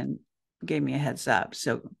stuff and gave me a heads up.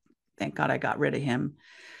 So thank God I got rid of him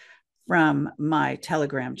from my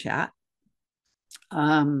Telegram chat.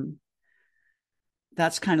 That's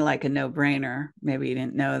kind of like a no-brainer. Maybe you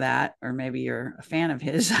didn't know that, or maybe you're a fan of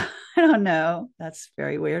his. I don't know. That's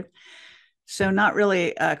very weird. So not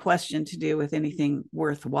really a question to do with anything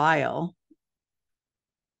worthwhile.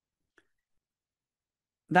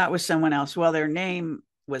 That was someone else. Well, their name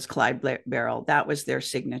was Clyde Barrel. That was their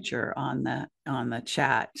signature on the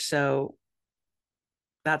chat. So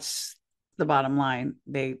that's the bottom line.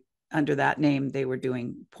 They, under that name, they were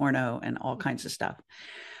doing porno and all kinds of stuff.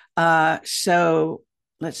 So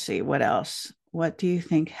let's see, what else? What do you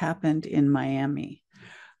think happened in Miami?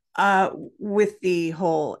 With the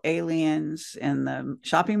whole aliens and the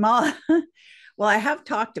shopping mall? Well, I have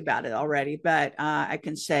talked about it already, but I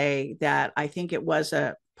can say that I think it was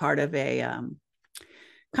a part of a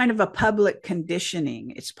kind of a public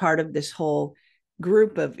conditioning. It's part of this whole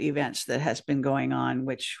group of events that has been going on,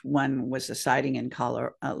 which one was a sighting in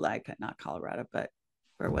Colorado, not Colorado, but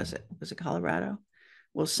where was it? Was it Colorado?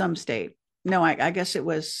 Well, some state. No, I guess it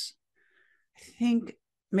was, I think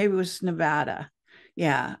maybe it was Nevada.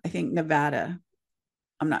 Yeah, I think Nevada.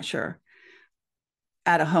 I'm not sure.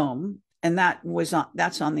 At a home. And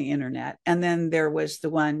that's on the internet. And then there was the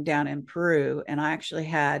one down in Peru. And I actually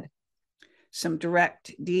had some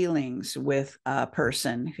direct dealings with a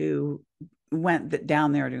person who went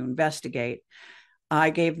down there to investigate. I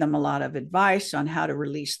gave them a lot of advice on how to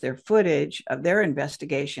release their footage of their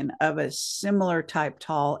investigation of a similar type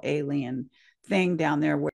tall alien thing down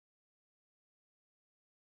there where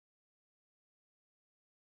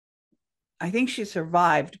I think she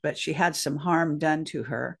survived, but she had some harm done to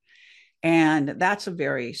her. And that's a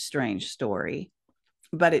very strange story,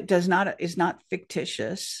 but it is not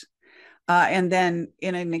fictitious. And then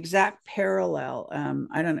in an exact parallel,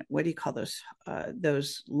 I don't know, what do you call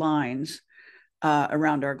those lines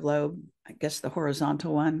around our globe? I guess the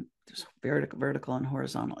horizontal one. There's vertical and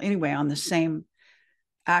horizontal. Anyway, on the same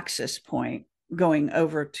axis point, going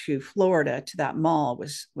over to Florida to that mall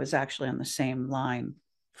was actually on the same line,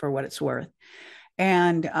 for what it's worth.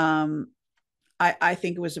 And I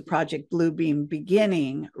think it was a Project Bluebeam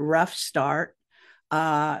beginning, rough start.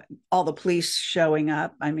 all the police showing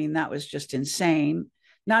up. I mean, that was just insane.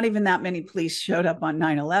 Not even that many police showed up on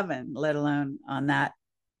 9/11, let alone on that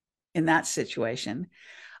in that situation.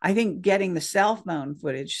 I think getting the cell phone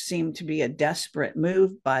footage seemed to be a desperate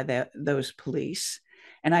move by those police.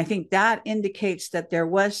 And I think that indicates that there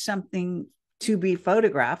was something to be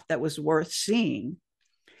photographed that was worth seeing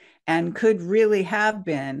and could really have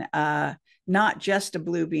been not just a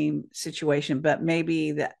blue beam situation, but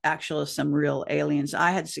maybe the actual some real aliens.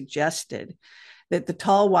 I had suggested that the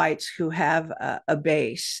tall whites who have a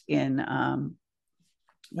base in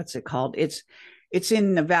what's it called? It's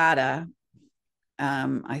in Nevada,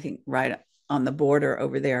 I think right on the border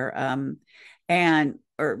over there, and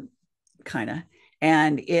or kind of.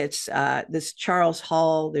 And it's this Charles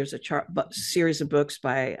Hall. There's a series of books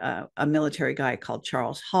by a military guy called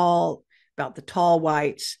Charles Hall about the tall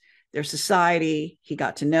whites, their society. He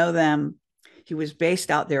got to know them. He was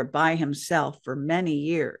based out there by himself for many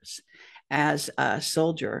years as a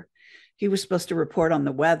soldier. He was supposed to report on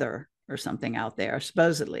the weather or something out there,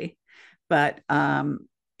 supposedly. But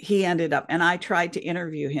he ended up, and I tried to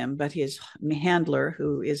interview him, but his handler,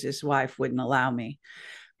 who is his wife, wouldn't allow me.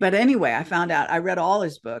 But anyway, I found out. I read all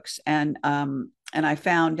his books, and I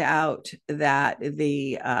found out that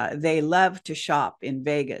they love to shop in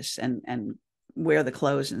Vegas and wear the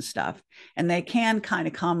clothes and stuff, and they can kind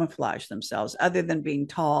of camouflage themselves. Other than being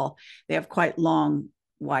tall, they have quite long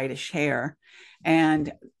whitish hair,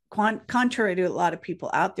 and contrary to a lot of people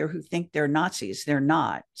out there who think they're Nazis, they're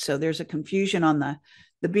not. So there's a confusion on the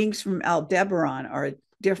beings from Aldebaran are a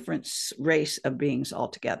different race of beings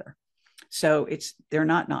altogether. So they're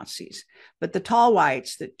not Nazis. But the tall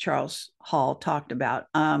whites that Charles Hall talked about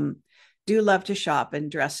do love to shop and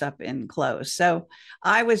dress up in clothes. So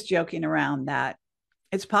I was joking around that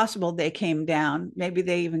it's possible they came down. Maybe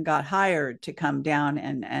they even got hired to come down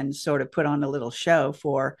and sort of put on a little show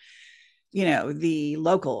for, the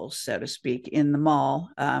locals, so to speak, in the mall.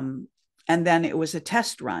 And then it was a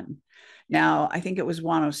test run. Now, I think it was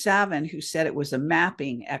 107 who said it was a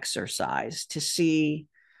mapping exercise to see,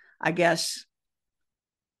 I guess,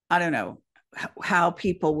 I don't know, how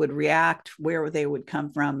people would react, where they would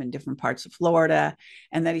come from in different parts of Florida.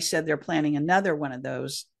 And that he said they're planning another one of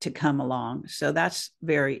those to come along. So that's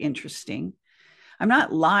very interesting. I'm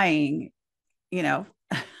not lying,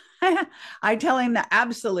 I'm telling the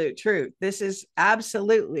absolute truth. This is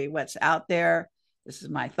absolutely what's out there. This is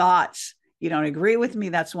my thoughts. You don't agree with me,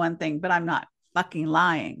 that's one thing, but I'm not fucking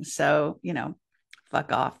lying. So,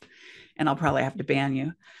 fuck off. And I'll probably have to ban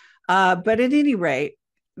you. But at any rate,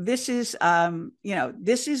 this is,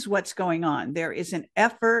 this is what's going on. There is an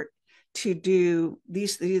effort to do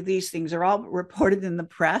these things are all reported in the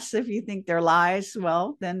press. If you think they're lies,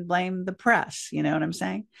 well, then blame the press. You know what I'm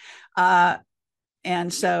saying?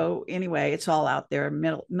 And so anyway, it's all out there,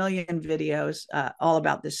 million videos all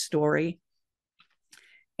about this story.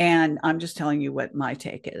 And I'm just telling you what my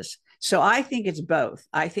take is. So I think it's both.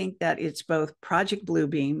 I think that it's both Project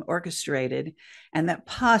Bluebeam orchestrated, and that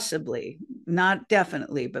possibly, not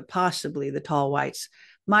definitely, but possibly the tall whites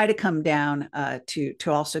might have come down to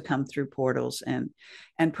also come through portals and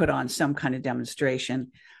put on some kind of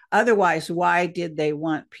demonstration. Otherwise, why did they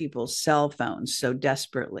want people's cell phones so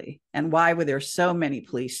desperately? And why were there so many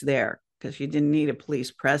police there? Because you didn't need a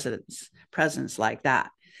police presence like that.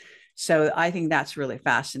 So I think that's really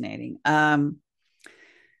fascinating.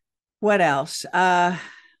 What else?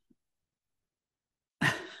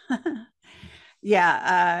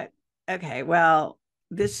 Yeah. Okay. Well,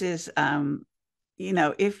 this is,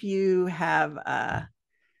 if you have,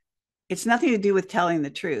 it's nothing to do with telling the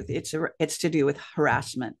truth. It's to do with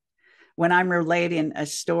harassment. When I'm relating a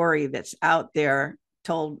story that's out there,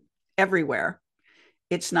 told everywhere,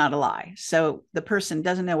 it's not a lie. So the person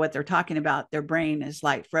doesn't know what they're talking about. Their brain is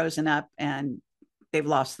like frozen up and they've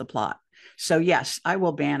lost the plot. So yes, I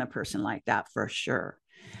will ban a person like that for sure.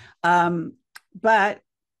 But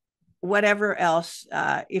whatever else,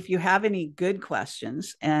 if you have any good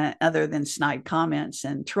questions other than snide comments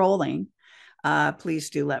and trolling, please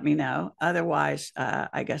do let me know. Otherwise,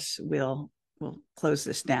 I guess we'll close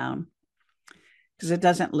this down because it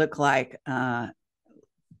doesn't look like, let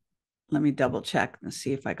me double check and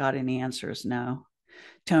see if I got any answers. No,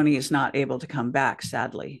 Tony is not able to come back,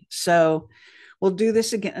 sadly. So we'll do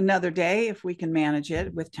this again another day if we can manage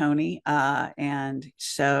it with Tony. And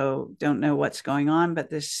so don't know what's going on, but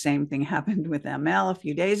this same thing happened with ML a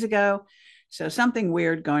few days ago. So something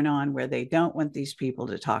weird going on where they don't want these people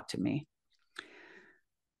to talk to me.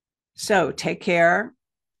 So take care.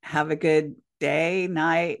 Have a good day,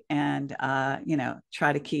 night, and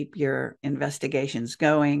try to keep your investigations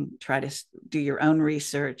going. Try to do your own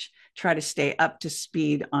research. Try to stay up to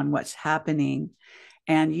speed on what's happening,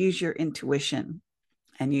 and use your intuition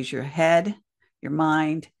and use your head, your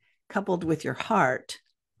mind, coupled with your heart.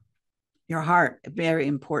 Your heart, a very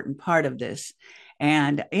important part of this.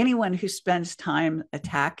 And anyone who spends time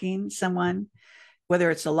attacking someone,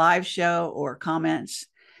 whether it's a live show or comments,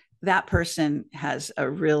 that person has a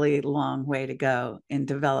really long way to go in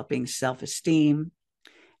developing self-esteem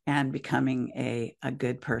and becoming a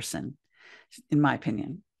good person, in my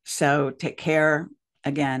opinion. So take care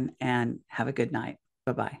again and have a good night.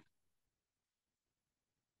 Bye-bye.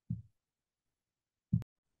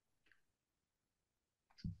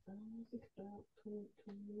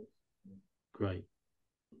 Great.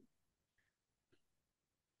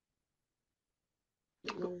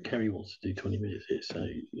 Kerry wants to do 20 minutes here, so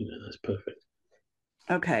that's perfect.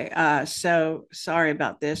 Okay, so sorry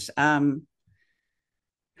about this. I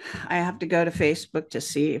have to go to Facebook to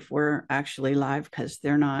see if we're actually live because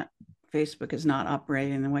Facebook is not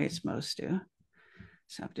operating the way it's supposed to.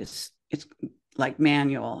 So it's like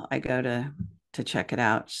manual. I go to check it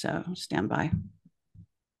out. So stand by.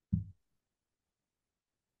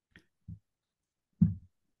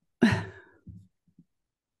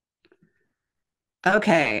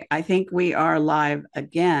 Okay, I think we are live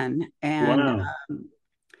again, and wow.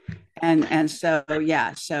 So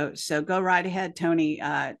yeah, so go right ahead, Tony.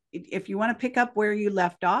 If you want to pick up where you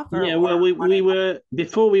left off, yeah, well, we were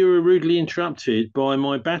before we were rudely interrupted by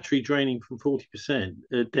my battery draining from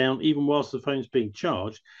 40% down, even whilst the phone's being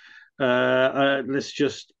charged. Let's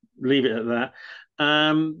just leave it at that.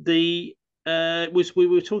 We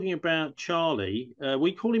were talking about Charlie.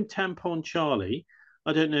 We call him Tampon Charlie.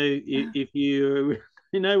 I don't know if you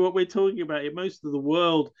know what we're talking about. Most of the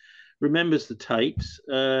world remembers the tapes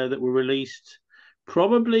that were released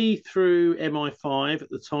probably through MI5 at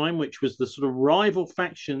the time, which was the sort of rival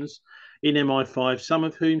factions in MI5, some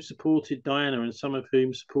of whom supported Diana and some of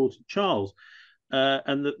whom supported Charles.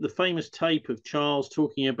 And the famous tape of Charles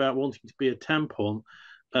talking about wanting to be a tampon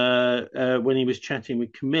when he was chatting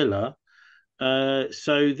with Camilla.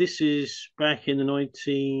 So this is back in the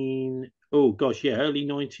early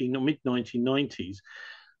 19, mid 1990s.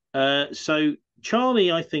 So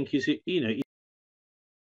Charlie, I think, he's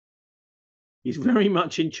very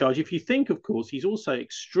much in charge. If you think, of course, he's also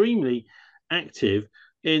extremely active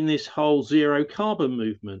in this whole zero carbon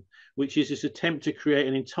movement, which is this attempt to create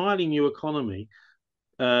an entirely new economy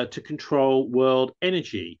to control world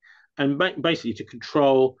energy and basically to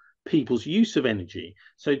control people's use of energy.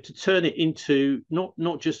 So to turn it into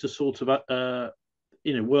not just a sort of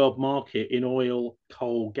world market in oil,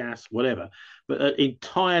 coal, gas, whatever, but an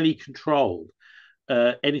entirely controlled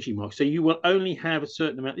energy market. So you will only have a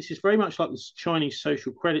certain amount. This is very much like the Chinese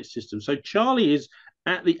social credit system. So Charlie is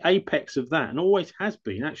at the apex of that and always has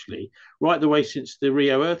been, actually, right the way since the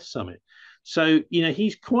Rio Earth Summit. So,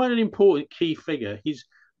 he's quite an important key figure. His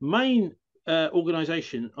main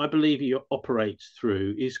organization, I believe he operates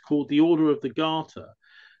through, is called the Order of the Garter,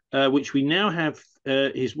 which we now have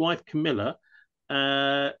his wife, Camilla,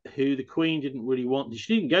 who the Queen didn't really want.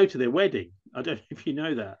 She didn't go to their wedding. I don't know if you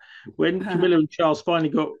know that. When Camilla and Charles finally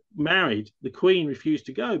got married, the Queen refused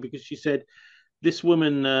to go because she said, this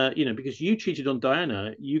woman, because you cheated on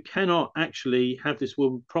Diana, you cannot actually have this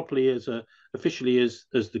woman properly officially as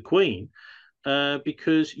the Queen,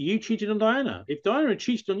 because you cheated on Diana. If Diana had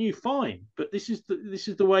cheated on you, fine, but this is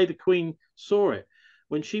the way the Queen saw it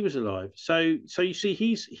when she was alive. So you see,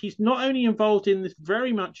 he's not only involved in this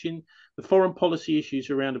very much in the foreign policy issues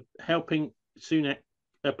around helping Sunak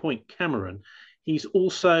appoint Cameron. He's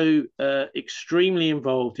also extremely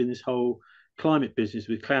involved in this whole climate business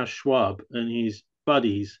with Klaus Schwab and his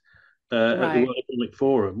buddies at the World Economic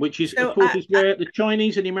Forum, which is, of course, is where the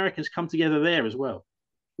Chinese and the Americans come together there as well.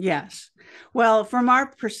 Yes. Well, from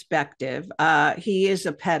our perspective, he is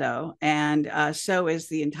a pedo, and so is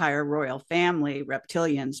the entire royal family,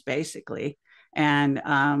 reptilians, basically. And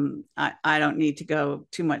I don't need to go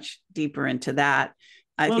too much deeper into that.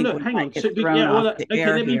 I think look, hang on.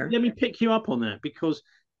 Let me pick you up on that, because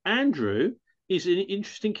Andrew is an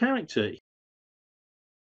interesting character.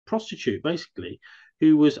 Prostitute, basically,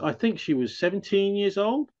 who was, I think she was 17 years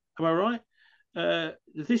old. Am I right?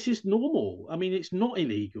 This is normal. I mean, it's not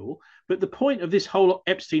illegal. But the point of this whole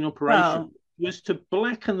Epstein operation was to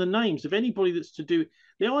blacken the names of anybody that's to do.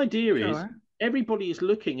 The idea is everybody is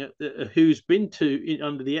looking at who's been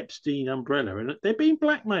under the Epstein umbrella, and they're being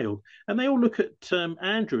blackmailed. And they all look at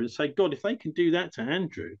Andrew and say, God, if they can do that to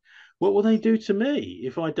Andrew, what will they do to me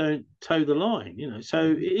if I don't toe the line?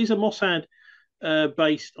 So it is a Mossad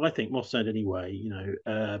based, I think Mossad anyway,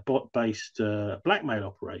 bot-based blackmail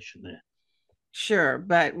operation there. Sure,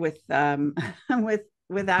 but with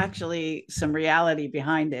with actually some reality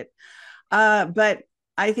behind it. But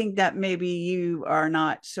I think that maybe you are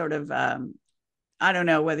not sort of I don't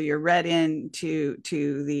know whether you're read into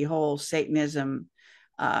to the whole Satanism,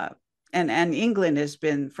 uh, and England has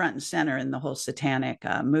been front and center in the whole satanic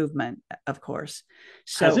movement, of course.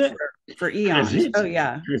 Has So it? for Has eons, it? oh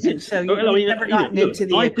yeah, Has and it? so Well, I you've mean, never gotten look, into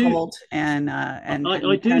the I do. occult and I and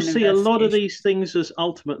do done see a lot of investigation. these things as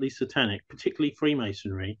ultimately satanic, particularly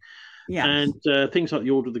Freemasonry Yeah, and things like the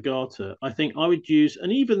Order of the Garter. I think I would use,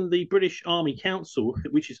 and even the British Army Council,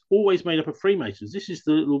 which is always made up of Freemasons. This is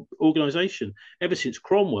the little organisation ever since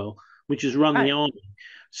Cromwell, which has run the right. army.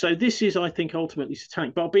 So this is, I think, ultimately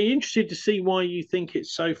satanic. But I'll be interested to see why you think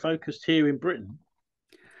it's so focused here in Britain.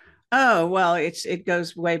 Oh, well, it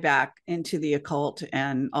goes way back into the occult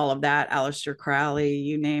and all of that. Aleister Crowley,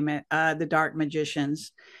 you name it, the dark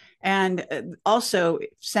magicians, and also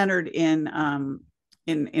centered in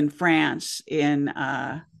France, in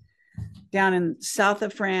down in south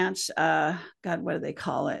of France. God, what do they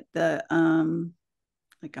call it? The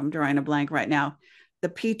like I'm drawing a blank right now. The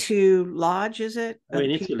P2 Lodge, is it? Oh, The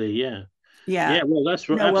in P, Italy, yeah. yeah. Yeah, well, that's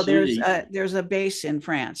right. No, well, Absolutely. there's a base in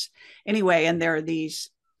France anyway, and there are these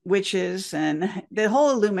witches, and the whole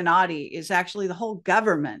Illuminati is actually the whole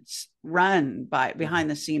government's run by behind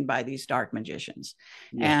the scene by these dark magicians.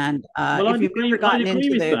 Yeah. And Well, if you've never I'd gotten agree into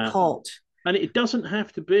with the that. occult, And it doesn't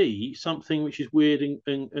have to be something which is weird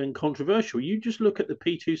and controversial. You just look at the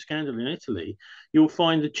P2 scandal in Italy, you'll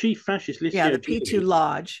find the chief fascist yeah, Licio the P2 Gelli.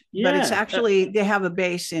 Lodge, but it's Yeah, actually they have a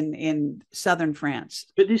base in southern France.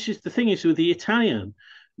 but this is the thing is with the Italian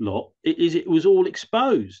lot, it was all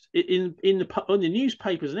exposed in the on the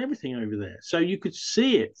newspapers and everything over there, so you could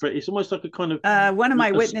see it. It's almost like a kind of One of my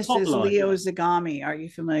a witnesses, spotlight. Leo Zagami. Are you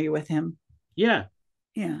familiar with him? Yeah,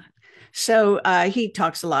 Yeah. So he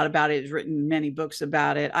talks a lot about it. He's written many books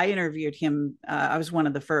about it. I interviewed him. I was one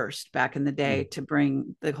of the first back in the day to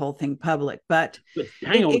bring the whole thing public, but but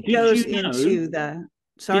hang on, it goes into the.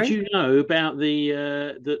 did Sorry. you know about the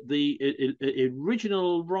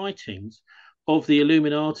original writings of the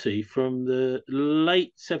Illuminati from the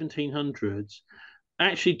late 1700s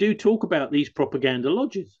actually do talk about these propaganda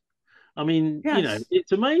lodges? I mean, Yes.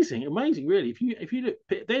 it's amazing, amazing, really. If you look,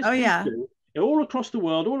 there's Oh yeah. people all across the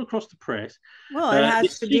world, all across the press. Well, it has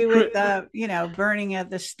This to do with secret, burning at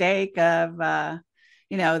the stake of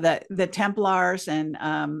the Templars, and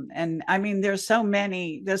I mean there's so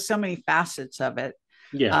many facets of it.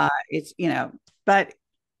 yeah, It's but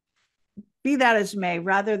be that as may,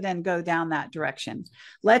 rather than go down that direction,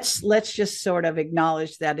 let's just sort of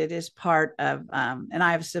acknowledge that it is part of, and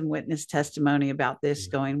I have some witness testimony about this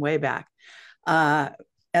going way back, uh,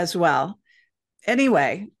 as well.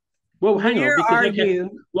 Anyway, well, hang on, where because are okay, you?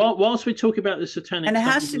 whilst we talk about the satanic And it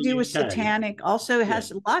stuff has in to do the with UK, satanic. Also, it yeah, has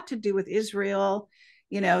a lot to do with Israel.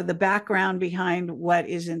 The background behind what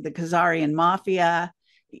is in the Khazarian mafia.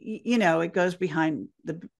 It goes behind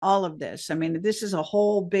all of this. I mean, this is a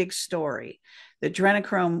whole big story. The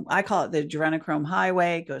adrenochrome, I call it the adrenochrome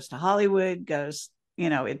highway, goes to Hollywood, goes,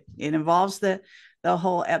 it involves the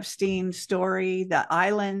whole Epstein story, the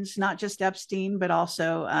islands, not just Epstein, but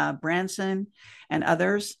also Branson and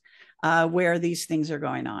others, where these things are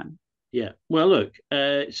going on. yeah. Well, look,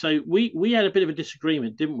 so we had a bit of a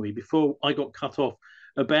disagreement, didn't we, before I got cut off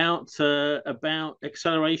about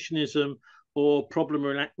accelerationism or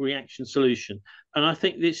problem reaction solution. And I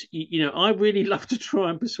think this, I really love to try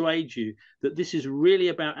and persuade you that this is really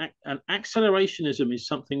about and accelerationism is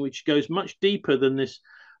something which goes much deeper than this.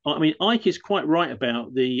 I mean, Ike is quite right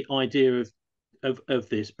about the idea of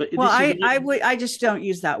this, but Well, this is I just don't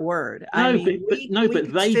use that word. I no, mean, but no, we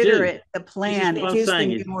but they consider do. it the This is plan. what It I'm is the saying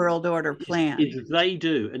New World Order plan. is they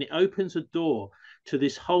do, and it opens a door to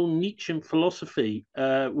this whole Nietzschean philosophy,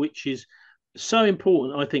 which is so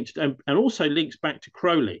important, I think, and also links back to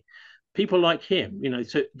Crowley. People like him,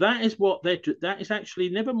 so that is what they're. That is actually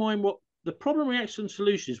never mind what the problem, reaction,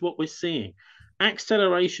 solution is. What we're seeing,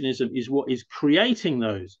 accelerationism is what is creating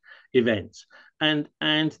those events, and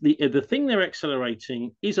the thing they're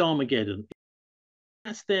accelerating is Armageddon.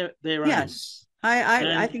 That's their aim, Yes, I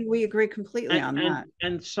and think we agree completely and on and, that.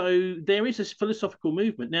 and so there is this philosophical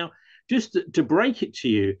movement now. Just to break it to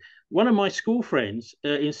you, one of my school friends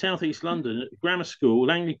in southeast London at grammar school,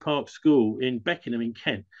 Langley Park School in Beckenham in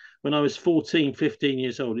Kent, when I was 14, 15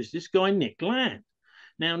 years old, is this guy Nick Land.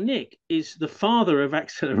 Now Nick is the father of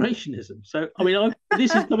accelerationism. So I mean,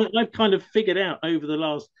 this is something I've kind of figured out over the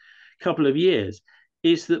last couple of years,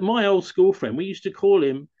 is that my old school friend, we used to call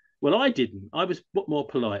him Well, I didn't. I was more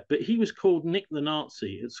polite, but he was called Nick the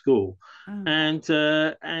Nazi at school, Oh.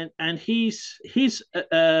 and he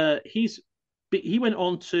went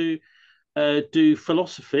on to do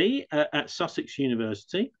philosophy at Sussex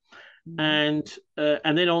University, Mhm.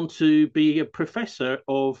 and then on to be a professor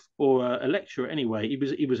of or a lecturer anyway.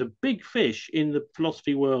 He was a big fish in the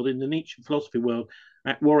philosophy world, in the Nietzsche philosophy world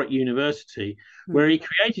at Warwick University, where Hmm. he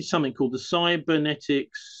created something called the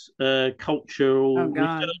Cybernetics Oh Cultural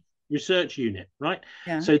God. Research Unit, right?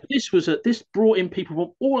 Yeah. So this brought in people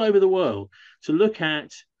from all over the world to look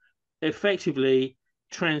at effectively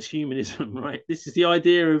transhumanism, right? This is the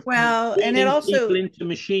idea of Well, and it turning people also, into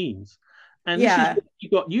machines. And this is yeah. what you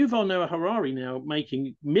got Yuval Noah Harari now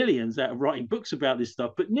making millions out of writing books about this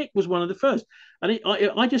stuff. But Nick was one of the first. And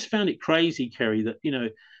I just found it crazy, Kerry, that,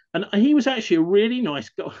 and he was actually a really nice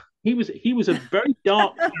guy. He was a very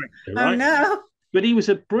dark character, Oh right? no. But he was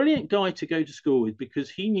a brilliant guy to go to school with because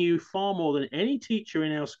he knew far more than any teacher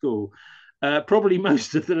in our school, probably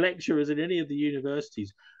most of the lecturers in any of the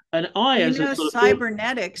universities. And I, Well, as a sort of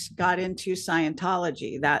cybernetics got into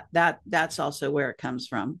Scientology. That's also where it comes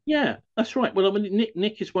from. yeah, that's right. Well, I mean,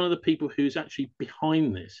 Nick is one of the people who's actually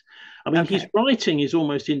behind this. I mean, his Okay. writing is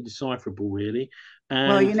almost indecipherable, really.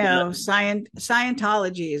 Well, And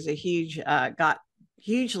Scientology is a huge got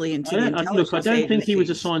hugely into the look, I intelligence don't think he was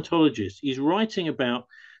a agencies. Scientologist. He's writing about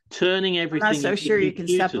turning I'm not everything so into sure you can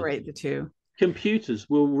computers. separate the two. Computers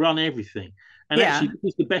will run everything. And actually, Yeah. this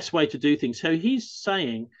is the best way to do things. So he's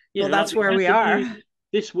saying, Well, like that's we where had we the are. news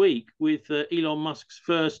this week with Elon Musk's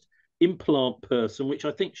first implant person, which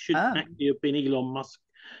I think should Oh, actually have been Elon Musk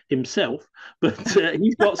himself, but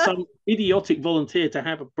he's got some idiotic volunteer to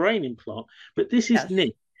have a brain implant. But this is yes.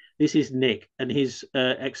 Nick. This is Nick and his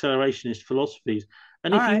accelerationist philosophies.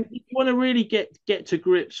 And All if you, right. if you want to really get to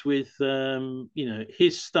grips with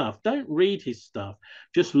his stuff, don't read his stuff.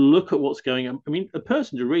 Just look at what's going on. I mean, the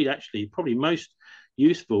person to read actually probably most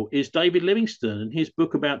useful is David Livingstone and his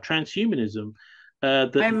book about transhumanism.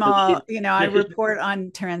 I'm all, I That is report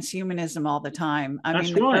on transhumanism all the time. I mean,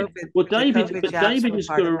 that's right. Well, the David, COVID but jabs David were has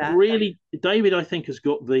got part of a that. really, David, I think, has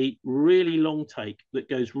got the really long take that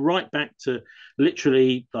goes right back to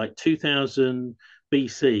literally like 2000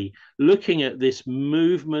 BC, looking at this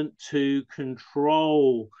movement to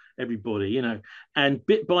control everybody, and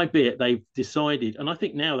bit by bit they've decided, and I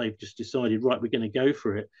think now they've just decided, right, we're going to go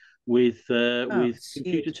for it Oh, with it's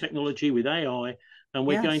computer huge. technology, with AI, and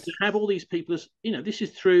we're going to Yes. have all these people as this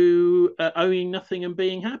is through owning nothing and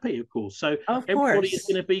being happy, of course. So Of everybody is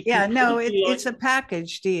going course. to be Yeah, no, completely like, it's a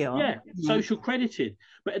package deal. yeah, social credited.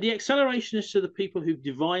 But the accelerationists are the people who've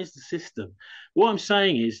devised the system. What I'm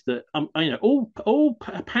saying is that all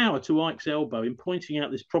power to Ike's elbow in pointing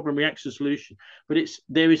out this problem reaction solution. But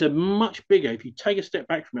there is a much bigger. If you take a step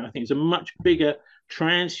back from it, I think it's a much bigger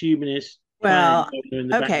transhumanist plan Well, in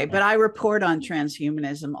the okay, but background. I report on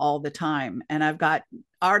transhumanism all the time, and I've got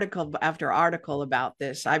article after article about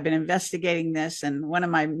this. I've been investigating this, and one of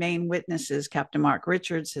my main witnesses, Captain Mark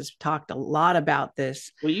Richards, has talked a lot about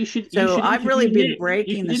this. Well, you So should I've really interview been Nick. You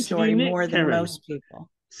breaking should the interview story Nick, more than Kerry. most people.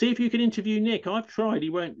 See if you can interview Nick. I've tried. He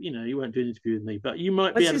won't do an interview with me, but you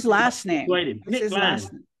might be What's able his to last name? persuade him. What's Nick his Land.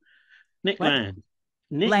 last name? Nick What? Land.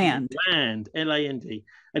 Nick Land. Land. Land.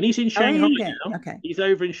 And he's in Shanghai Land. now. Okay. He's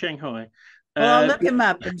over in Shanghai. Well, I'll Uh, look him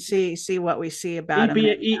up and see what we see about he'd him. be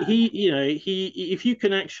And he if you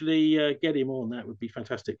can actually get him on, that would be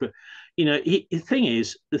fantastic. But the thing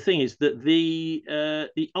is that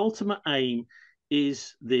the ultimate aim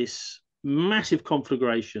is this massive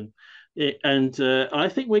conflagration. And I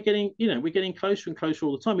think we're getting closer and closer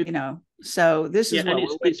all the time. so this Yeah, is and what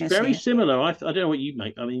it's we're it's very witnessing. similar. I don't know what you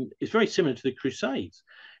make. I mean, it's very similar to the Crusades.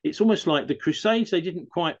 It's almost like the Crusades. They didn't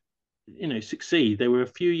quite, succeed. There were a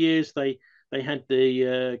few years they had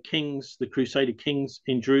the kings, the Crusader kings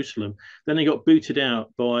in Jerusalem. Then they got booted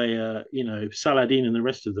out by Saladin and the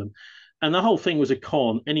rest of them. And the whole thing was a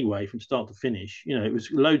con anyway, from start to finish. It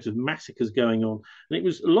was loads of massacres going on, and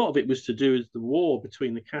a lot of it was to do with the war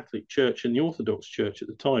between the Catholic Church and the Orthodox Church at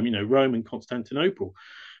the time. Rome and Constantinople.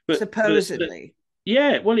 But Supposedly.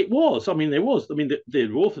 yeah, well, it was. I mean, there was. I mean,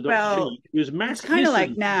 the Orthodox Well, Church was it's massive. kind of like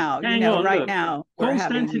Listen, now, hang on, right look. now we're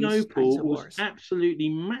having these kinds Constantinople of was wars. absolutely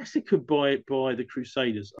massacred by the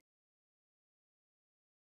Crusaders.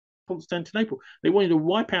 Constantinople, they wanted to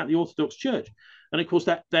wipe out the Orthodox Church, and of course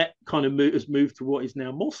that kind of has moved to what is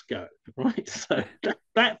now Moscow, right? So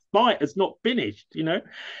that fight has not finished.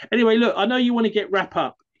 Anyway, look, I know you want to wrap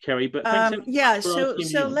up, Kerry, but thanks ever so much Yeah, for so asking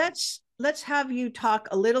me on. let's have you talk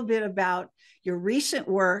a little bit about your recent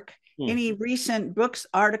work Hmm. any recent books,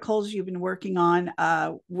 articles you've been working on,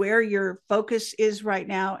 where your focus is right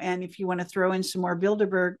now, and if you want to throw in some more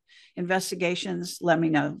Bilderberg investigations, let me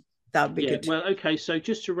know. That would be Yeah, good too. well, okay. So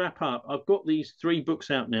just to wrap up, I've got these three books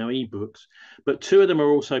out now, ebooks, but two of them are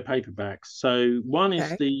also paperbacks. So one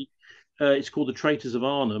is Okay. it's called The Traitors of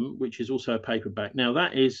Arnhem, which is also a paperback. Now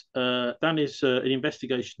that is an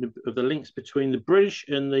investigation of the links between the British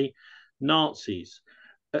and the Nazis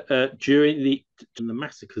during the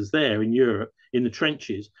massacres there in Europe in the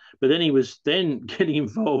trenches. But then he was then getting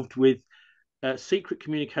involved with secret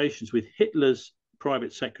communications with Hitler's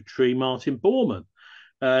private secretary Martin Bormann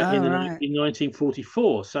All right. in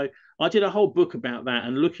 1944. So I did a whole book about that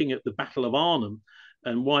and looking at the Battle of Arnhem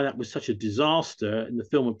and why that was such a disaster. And the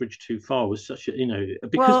film A Bridge Too Far was such a,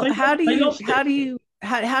 because Well, they lost it.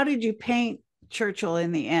 how did you paint Churchill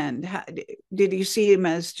in the end? Did you see him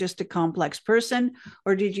as just a complex person,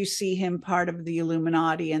 or did you see him part of the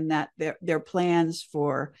Illuminati and that their plans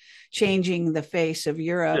for changing the face of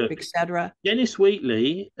Europe, Look, etc.? Dennis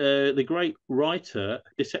Wheatley, the great writer,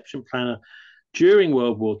 deception planner during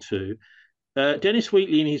World War II, Dennis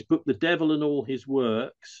Wheatley, in his book *The Devil and All His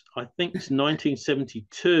Works*, I think it's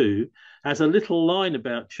 1972, has a little line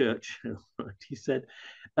about Churchill. He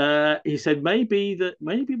said maybe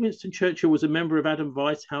Winston Churchill was a member of Adam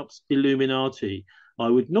Weishaupt's Illuminati. I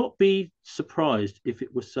would not be surprised if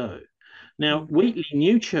it were so. Now, Okay. Wheatley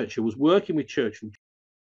knew Churchill, was working with Churchill,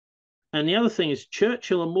 and the other thing is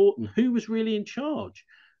Churchill and Morton, who was really in charge,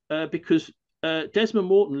 because Desmond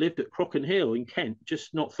Morton lived at Crocken Hill in Kent,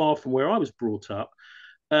 just not far from where I was brought up,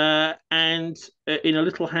 and in a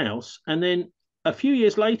little house. And then a few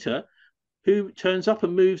years later, who turns up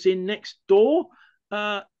and moves in next door?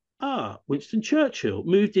 Winston Churchill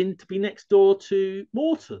moved in to be next door to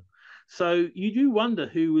Morton. So you do wonder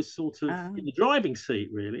who was sort of in the driving seat,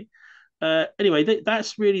 really. Anyway,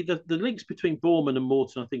 that's really the links between Bormann and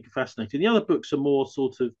Morton, I think, are fascinating. The other books are more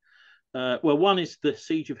sort of well, one is The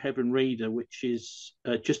Siege of Heaven Reader, which is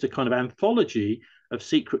just a kind of anthology of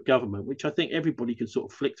secret government, which I think everybody can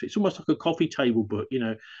sort of flick through. It's almost like a coffee table book,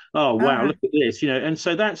 Oh, All wow, right. look at this, And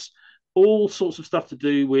so that's all sorts of stuff to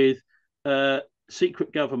do with uh,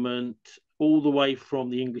 secret government, all the way from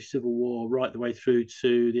the English Civil War right the way through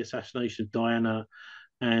to the assassination of Diana.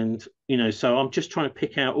 And so I'm just trying to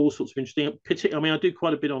pick out all sorts of interesting. I mean, I do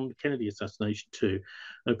quite a bit on the Kennedy assassination too.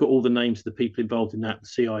 I've got all the names of the people involved in that: the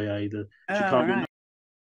CIA, the All Chicago. right.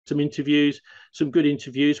 Some interviews, some good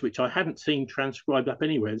interviews, which I hadn't seen transcribed up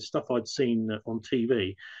anywhere. The stuff I'd seen on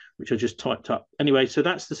TV, which I just typed up. Anyway, so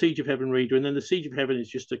that's the Siege of Heaven reader, and then the Siege of Heaven is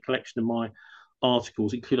just a collection of my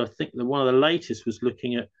articles. Include, I think, that one of the latest was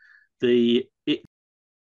looking at the it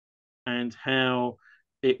and how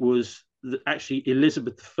it was actually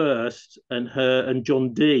Elizabeth I and her and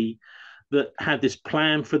John Dee that had this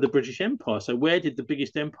plan for the British Empire. So where did the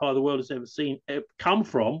biggest empire the world has ever seen come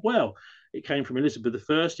from? Well, it came from Elizabeth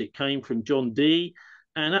I. It came from John Dee.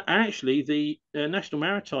 And actually, the National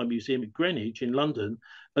Maritime Museum at Greenwich in London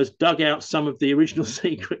has dug out some of the original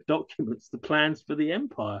secret documents, the plans for the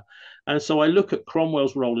empire. And so I look at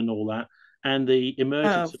Cromwell's role in all that and the Oh,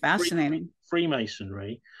 emergence of fascinating.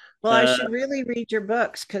 Freemasonry. Well, I Uh, should really read your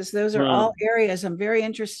books because those are all well, areas I'm very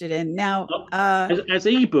interested in. Now, as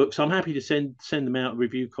ebooks, I'm happy to send them out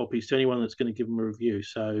review copies to anyone that's going to give them a review.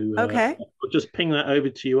 So okay. I'll just ping that over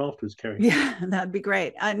to you afterwards, Kerry. Yeah, that'd be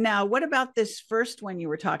great. Now, what about this first one you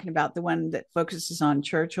were talking about, the one that focuses on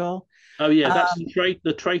Churchill? Oh yeah, that's Um,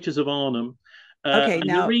 the traitors of Arnhem, okay, and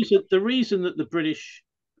the now, reason that the British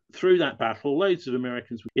through that battle, loads of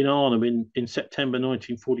Americans in Arnhem in September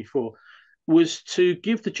 1944, was to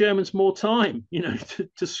give the Germans more time,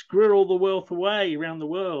 to squirrel the wealth away around the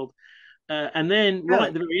world. And then, right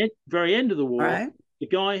at really? the very end of the All war, right. the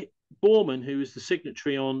guy Bormann, who was the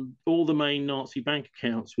signatory on all the main Nazi bank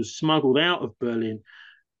accounts, was smuggled out of Berlin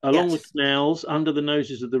along the Yes. canals under the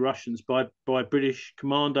noses of the Russians by British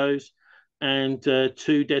commandos and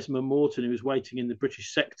to Desmond Morton, who was waiting in the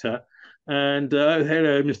British sector. And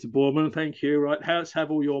hello, Mr. Bormann, thank you. Right, let's have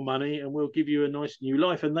all your money, and we'll give you a nice new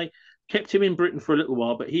life. And they kept him in Britain for a little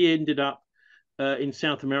while, but he ended up in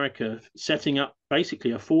South America, setting up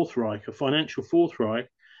basically a Fourth Reich, a financial Fourth Reich,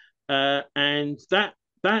 and that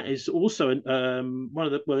is also one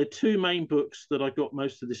of the there are two main books that I got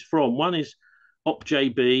most of this from. One is Op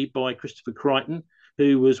JB by Christopher Crichton,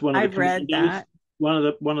 who was one of the I've read commandos, that.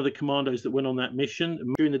 one of the commandos that went on that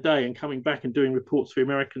mission during the day and coming back and doing reports for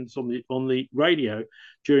Americans on the radio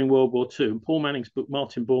during World War II. And Paul Manning's book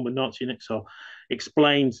Martin Bormann, Nazi in Exile,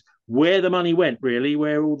 explains where the money went, really,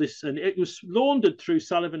 where all this, and it was laundered through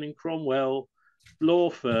Sullivan and Cromwell law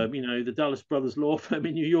firm, the Dulles Brothers law firm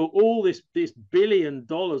in New York, all this $1 billion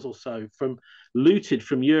or so from looted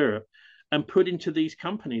from Europe and put into these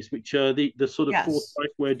companies, which are the sort of Fourth Yes, Reich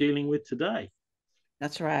we're dealing with today.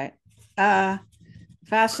 that's right.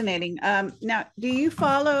 Fascinating. Now, do you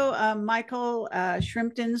follow Michael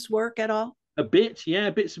Shrimpton's work at all? A bit, yeah,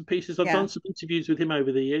 bits and pieces. I've Yeah. done some interviews with him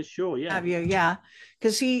over the years. Sure, yeah. Have you? Yeah.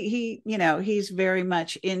 Because he's very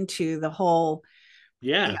much into the whole,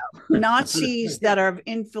 Yeah. Nazis that have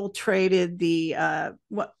infiltrated the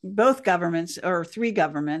both governments, or three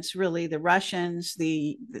governments, really, the Russians,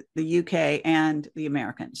 the UK, and the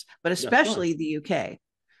Americans, but That's right. especially the UK.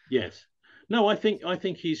 Yes. No, I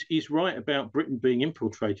think he's right about Britain being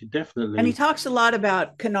infiltrated, And he definitely. talks a lot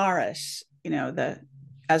about Canaris, the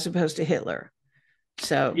as opposed to Hitler.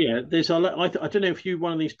 So Yeah, there's I don't know if you're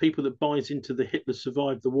one of these people that buys into the Hitler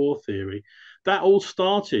survived the war theory. That all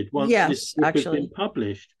started once this yes, book had been actually,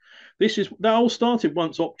 published. That all started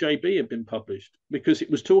once OpJB had been published because it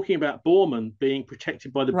was talking about Bormann being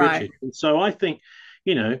protected by the right. British. And so I think,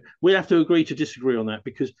 we have to agree to disagree on that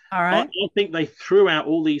because All I right. think they threw out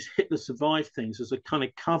all these Hitler survived things as a kind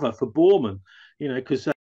of cover for Bormann, because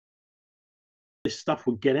this stuff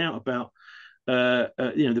would get out about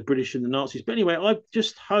the British and the Nazis. But anyway, I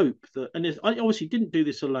just hope that, and I obviously didn't do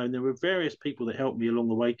this alone. There were various people that helped me along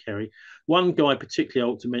the way, Kerry. One guy particularly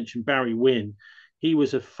I ought to mention, Barry Wynne. He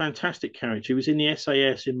was a fantastic character. He was in the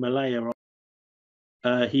SAS in Malaya.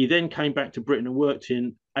 He then came back to Britain and worked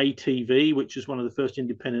in ATV, which was one of the first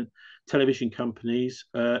independent television companies,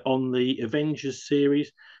 on the Avengers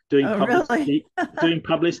series, doing Oh, really? publicity, doing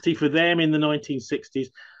publicity for them in the 1960s.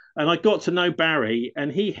 And I got to know Barry,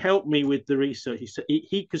 and he helped me with the research. He said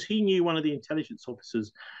because he knew one of the intelligence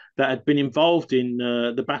officers that had been involved in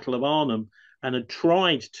the Battle of Arnhem and had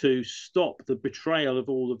tried to stop the betrayal of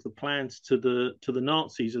all of the plans to the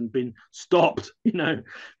Nazis and been stopped,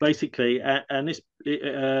 basically. And this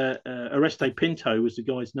Arreste Pinto was the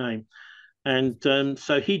guy's name, and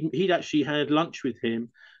so he'd actually had lunch with him,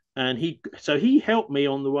 and he helped me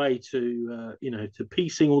on the way to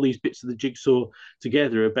piecing all these bits of the jigsaw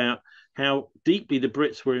together about how deeply the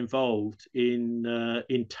Brits were involved in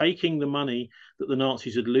taking the money that the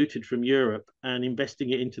Nazis had looted from Europe and investing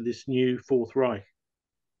it into this new Fourth Reich.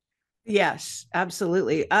 Yes,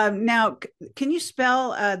 absolutely. Now, can you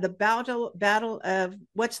spell the battle of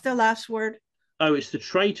what's the last word? Oh, it's the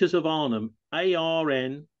Traitors of Arnhem,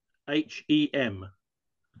 Arnhem,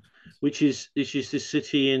 which is this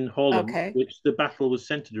city in Holland, Okay. which the battle was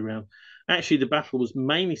centered around. Actually, the battle was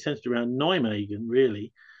mainly centered around Nijmegen,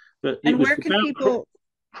 really, but it And was where can about people?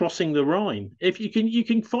 crossing the Rhine. If you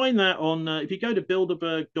can find that on if you go to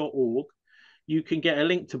bilderberg.org, you can get a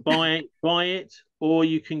link to buy it, or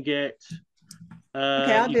you can get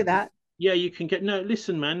Okay, I'll you do can, that. yeah, you can get. No,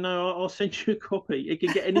 listen, man, no, I'll send you a copy. You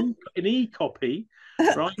can get an e copy,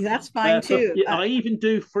 right? That's fine too. I even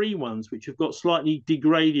do free ones which have got slightly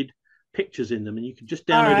degraded pictures in them, and you can just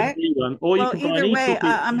All download a right. free one, or you Well, can buy an either way, e-copy,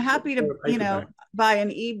 I'm happy to, or a paperback. buy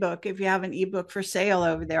an ebook. If you have an ebook for sale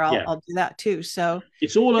over there, I'll Yeah, I'll do that too. So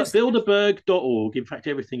it's all at just bilderberg.org. In fact,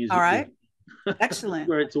 everything is all is right. Excellent.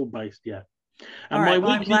 where it's all based. Yeah, All and my right.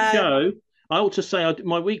 Well, I'm weekly glad. show. I ought to say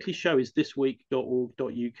my weekly show is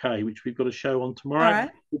thisweek.org.uk, which we've got a show on All tomorrow. right.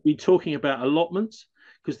 We'll be talking about allotments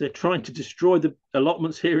because they're trying to destroy the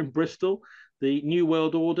allotments here in Bristol. The New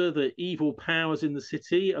World Order, the evil powers in the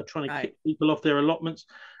city are trying to Right. kick people off their allotments.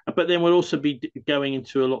 But then we'll also be going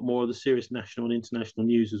into a lot more of the serious national and international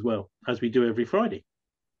news as well, as we do every Friday.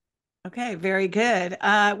 Okay, very good.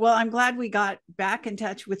 Well, I'm glad we got back in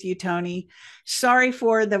touch with you, Tony. Sorry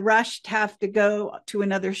for the rush to have to go to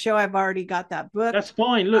another show. I've already got that That's booked.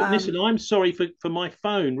 fine. Look, Um, listen, I'm sorry for my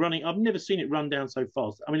phone running. I've never seen it run down so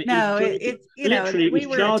fast. I mean, it was no, charging. it's Literally, it was we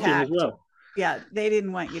were charging as attacked. well. Yeah, they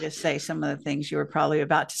didn't want you to say some of the things you were probably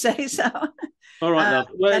about to say. So All right, uh, love.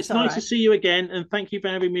 Well, that's it's all nice to right. see you again, and thank you for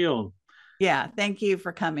having me on. Yeah, thank you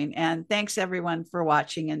for coming. And thanks everyone for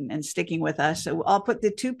watching and sticking with us. So I'll put the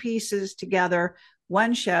two pieces together,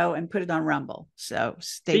 one show, and put it on Rumble. So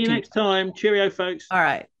stay See you tuned. next time. Cheerio, folks. All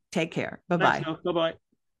right. Take care. Bye Thanks, bye. love. Bye bye.